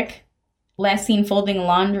Emmerich, last seen folding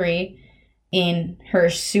laundry in her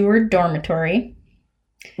Seward dormitory.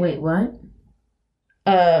 Wait, what?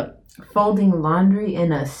 Folding laundry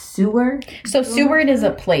in a sewer? So Seward is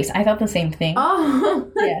a place. I thought the same thing.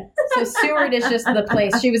 Oh. Yeah. So Seward is just the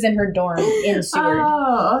place. She was in her dorm in Seward.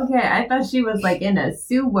 Oh, okay. I thought she was like in a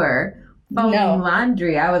sewer folding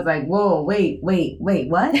laundry. I was like, whoa, wait,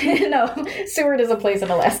 what? No, Seward is a place in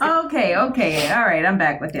Alaska. Okay. All right, I'm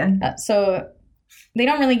back with you. So they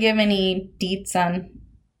don't really give any deets on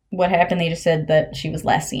what happened. They just said that she was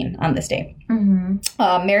last seen on this day.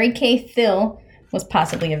 Mary Kay Thill was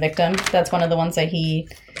possibly a victim. That's one of the ones that he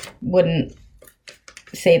wouldn't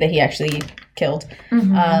say that he actually killed.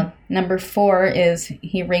 Number 4 is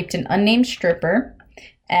he raped an unnamed stripper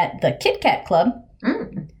at the Kit Kat Club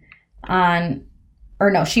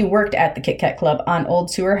she worked at the Kit Kat Club on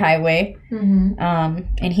Old Sewer Highway.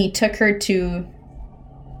 And he took her to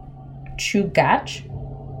Chugach.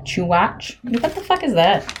 What the fuck is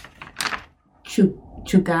that?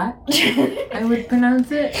 Chugach? I would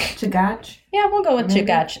pronounce it. Chugach? Yeah, we'll go with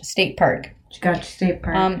Chugach State Park. Chugach State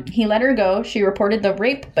Park. He let her go. She reported the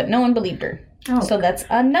rape, but no one believed her. Oh. So that's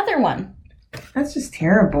another one. That's just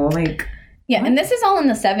terrible. Like, yeah, what? And this is all in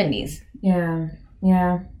the 70s.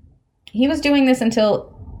 Yeah. He was doing this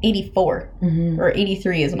until 84. Or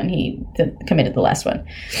 83 is when he committed the last one.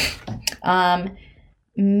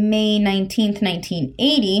 May 19th,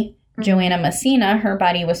 1980, Joanna Messina, her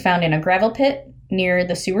body was found in a gravel pit near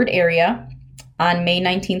the Seward area on May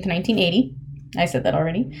 19th, 1980. I said that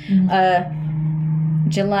already.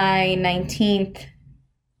 July 17th,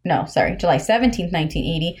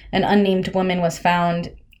 1980, an unnamed woman was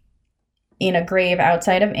found in a grave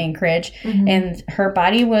outside of Anchorage, and her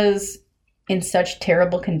body was in such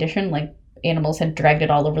terrible condition, like animals had dragged it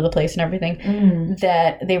all over the place and everything,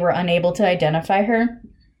 that they were unable to identify her.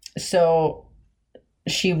 So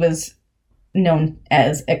she was known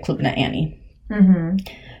as Eklutna Annie.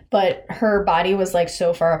 But her body was like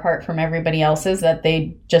so far apart from everybody else's that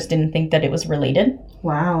they just didn't think that it was related.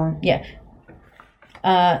 Wow. Yeah.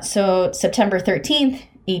 So September 13th,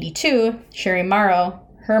 82, Sherry Morrow,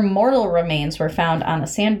 her mortal remains were found on a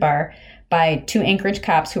sandbar by 2 Anchorage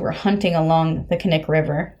cops who were hunting along the Knik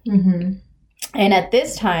River. And at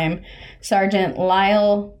this time, Sergeant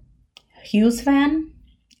Lyle Hughesvan,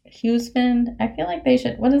 I feel like they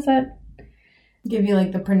should, what is that? Give you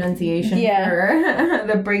like the pronunciation for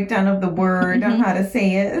the breakdown of the word on how to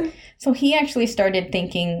say it. So he actually started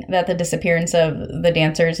thinking that the disappearance of the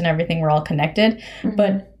dancers and everything were all connected.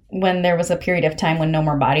 But when there was a period of time when no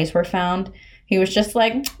more bodies were found, he was just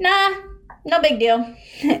like, nah, no big deal.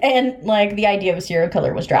 And like the idea of a serial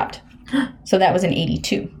killer was dropped. So that was in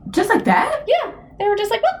 82. Just like that? Yeah. They were just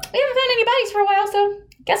like, well, we haven't found any bodies for a while, so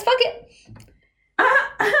guess fuck it.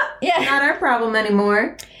 Yeah. Not our problem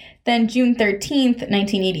anymore. Then June 13th,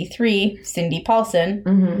 1983, Cindy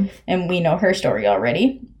Paulson, and we know her story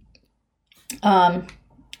already. And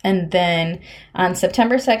then on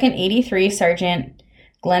September 2nd, 83, Sergeant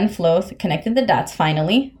Glenn Floth connected the dots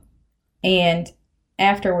finally. And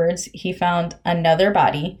afterwards, he found another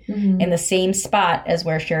body in the same spot as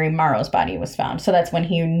where Sherry Morrow's body was found. So that's when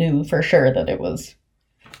he knew for sure that it was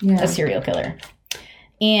a serial killer.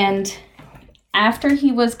 And after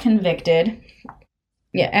he was convicted...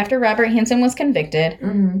 after Robert Hansen was convicted,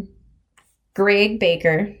 Greg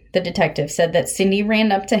Baker, the detective, said that Cindy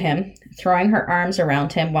ran up to him, throwing her arms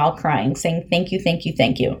around him while crying, saying, "Thank you, thank you,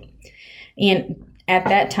 thank you." And at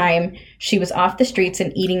that time, she was off the streets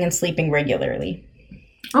and eating and sleeping regularly.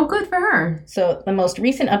 Oh, good for her. So the most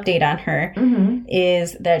recent update on her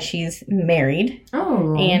is that she's married.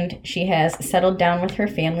 Oh. And she has settled down with her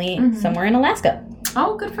family somewhere in Alaska.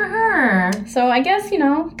 Oh, good for her. So I guess,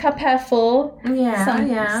 cup half full.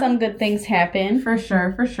 Yeah, Some good things happen. For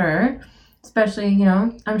sure. Especially,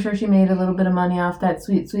 I'm sure she made a little bit of money off that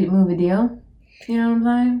sweet, sweet movie deal. You know what I'm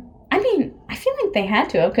saying? I mean, I feel like they had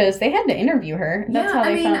to, because they had to interview her. That's how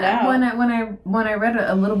they found out. When I read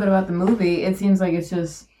a little bit about the movie, it seems like it's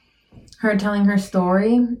just her telling her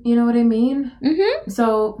story. You know what I mean?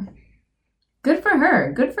 So, good for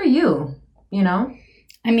her. Good for you.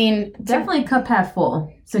 I mean... Definitely cup half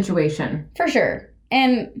full situation. For sure.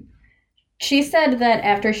 And she said that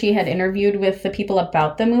after she had interviewed with the people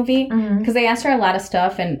about the movie, because they asked her a lot of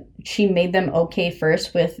stuff, and she made them okay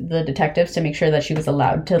first with the detectives to make sure that she was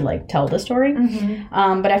allowed to, tell the story.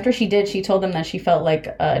 But after she did, she told them that she felt like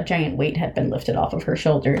a giant weight had been lifted off of her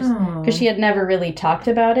shoulders. Because she had never really talked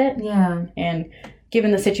about it. Yeah. And given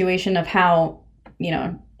the situation of how,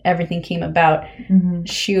 everything came about,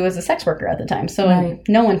 she was a sex worker at the time. So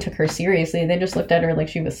no one took her seriously. They just looked at her like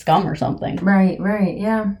she was scum or something. Right.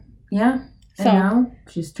 Yeah. And so now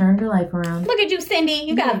she's turned her life around. Look at you, Cindy.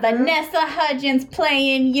 You got Vanessa Hudgens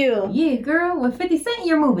playing you. Yeah, girl, with 50 Cent in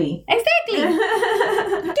your movie. Exactly.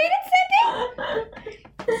 Get it,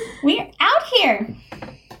 Cindy? We're out here.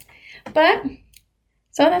 But,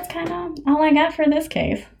 so that's kind of all I got for this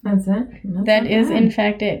case. That's it? That is, in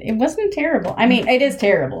fact, it. It wasn't terrible. I mean, it is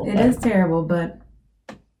terrible. It is terrible, but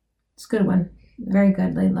it's a good one. Very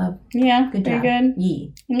good, Late Love. Yeah, good very job. good. Yeah.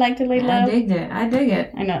 You liked it, Late Love? I dig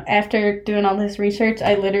it. I know. After doing all this research,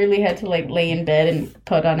 I literally had to lay in bed and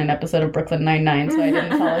put on an episode of Brooklyn Nine-Nine so I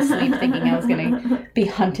didn't fall asleep thinking I was going to be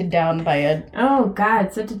hunted down by a... Oh,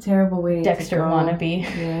 God, such a terrible way Dexter to go. wannabe.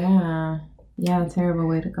 Yeah, terrible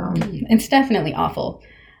way to go. It's definitely awful.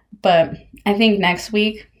 But I think next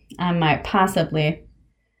week I might possibly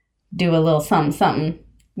do a little something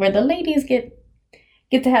where the ladies get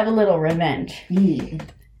to have a little revenge. Yeah.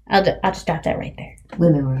 I'll just drop that right there.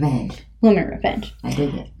 Women revenge. I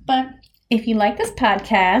dig it. But if you like this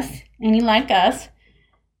podcast and you like us,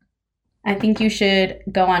 I think you should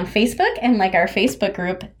go on Facebook and like our Facebook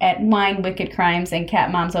group at Wine, Wicked Crimes, and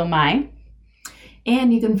Cat Moms Oh My.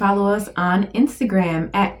 And you can follow us on Instagram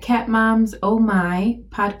at Cat Moms Oh My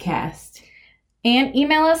Podcast. And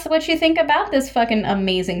email us what you think about this fucking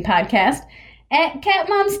amazing podcast at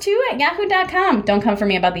catmoms2@yahoo.com. Don't come for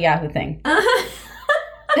me about the Yahoo thing.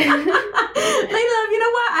 Late Love, you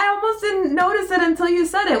know what? I almost didn't notice it until you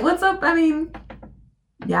said it. What's up? I mean,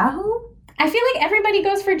 Yahoo? I feel like everybody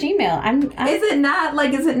goes for Gmail. Is it not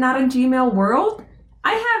a Gmail world?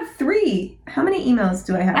 I have 3. How many emails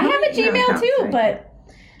do I have? I have a Gmail too, but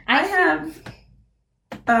I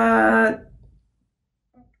have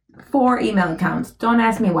 4 email accounts. Don't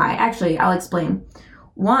ask me why. Actually, I'll explain.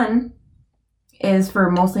 One is for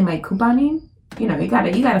mostly my couponing. You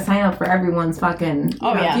gotta sign up for everyone's fucking...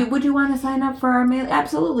 Would you want to sign up for our mail?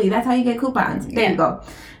 Absolutely. That's how you get coupons. There you go.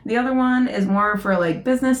 The other one is more for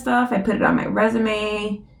business stuff. I put it on my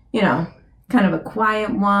resume. Kind of a quiet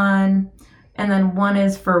one. And then one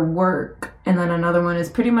is for work. And then another one is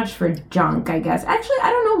pretty much for junk, I guess. Actually, I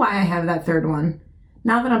don't know why I have that third one.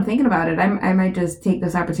 Now that I'm thinking about it, I might just take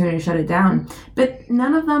this opportunity to shut it down. But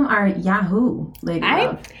none of them are Yahoo.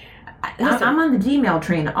 I'm on the Gmail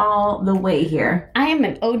train all the way here. I am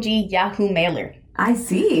an OG Yahoo mailer. I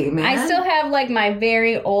see, man. I still have like my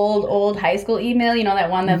very old high school email. You know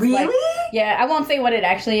that one that's really? Like, yeah, I won't say what it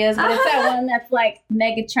actually is, but it's that one that's like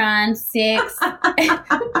Megatron 6.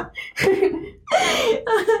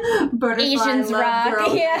 Asians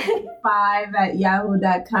rock. Yeah.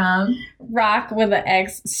 5@yahoo.com. Rock with an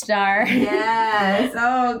X star. Yes.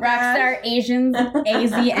 Oh, God. Rockstar Asians.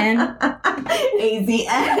 AZN.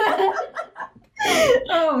 AZN.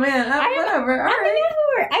 Oh man, whatever. All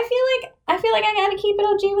right. I feel like I gotta keep it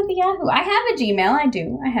OG with the Yahoo. I have a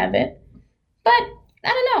Gmail, I have it, but I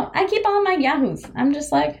don't know. I keep all my Yahoos. I'm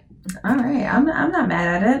just like, all right. I'm not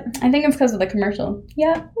mad at it. I think it's because of the commercial.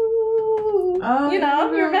 Yahoo. Oh, you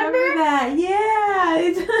remember that? Yeah.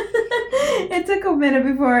 It took a minute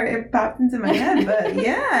before it popped into my head, but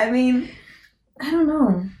yeah. I mean, I don't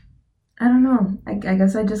know. I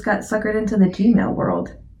guess I just got suckered into the Gmail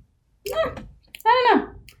world. Yeah. I don't know.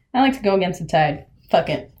 I like to go against the tide. Fuck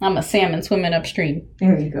it. I'm a salmon swimming upstream.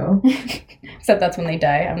 There you go. Except that's when they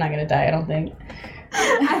die. I'm not going to die, I don't think.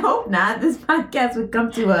 I hope not. This podcast would come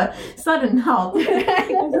to a sudden halt if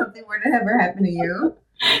something were to ever happen to you.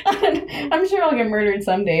 I'm sure I'll get murdered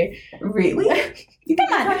someday. Really? You think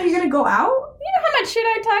that's how you're going to go out? You know how much shit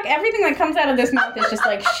I talk? Everything that comes out of this mouth is just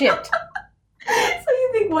like shit. So you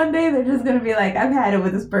think one day they're just going to be like, I've had it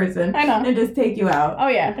with this person. I know. And just take you out. Oh,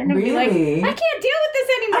 yeah. They're going to be like, I can't deal with this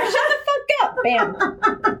anymore. Shut the fuck up. Bam.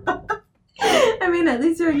 I mean, at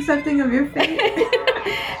least you're accepting of your fate.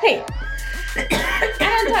 Hey. I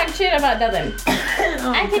don't talk shit about nothing.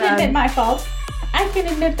 Oh, I can admit my faults. I can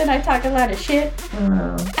admit that I talk a lot of shit.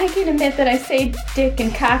 Oh. I can admit that I say dick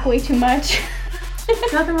and cock way too much.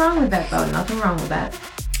 Nothing wrong with that, though. Nothing wrong with that.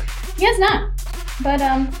 Yes, not. But,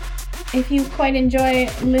 if you quite enjoy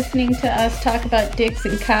listening to us talk about dicks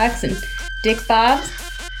and cocks and Dickbobs,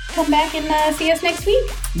 come back and see us next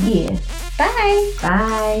week. Yeah. Bye.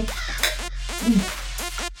 Bye.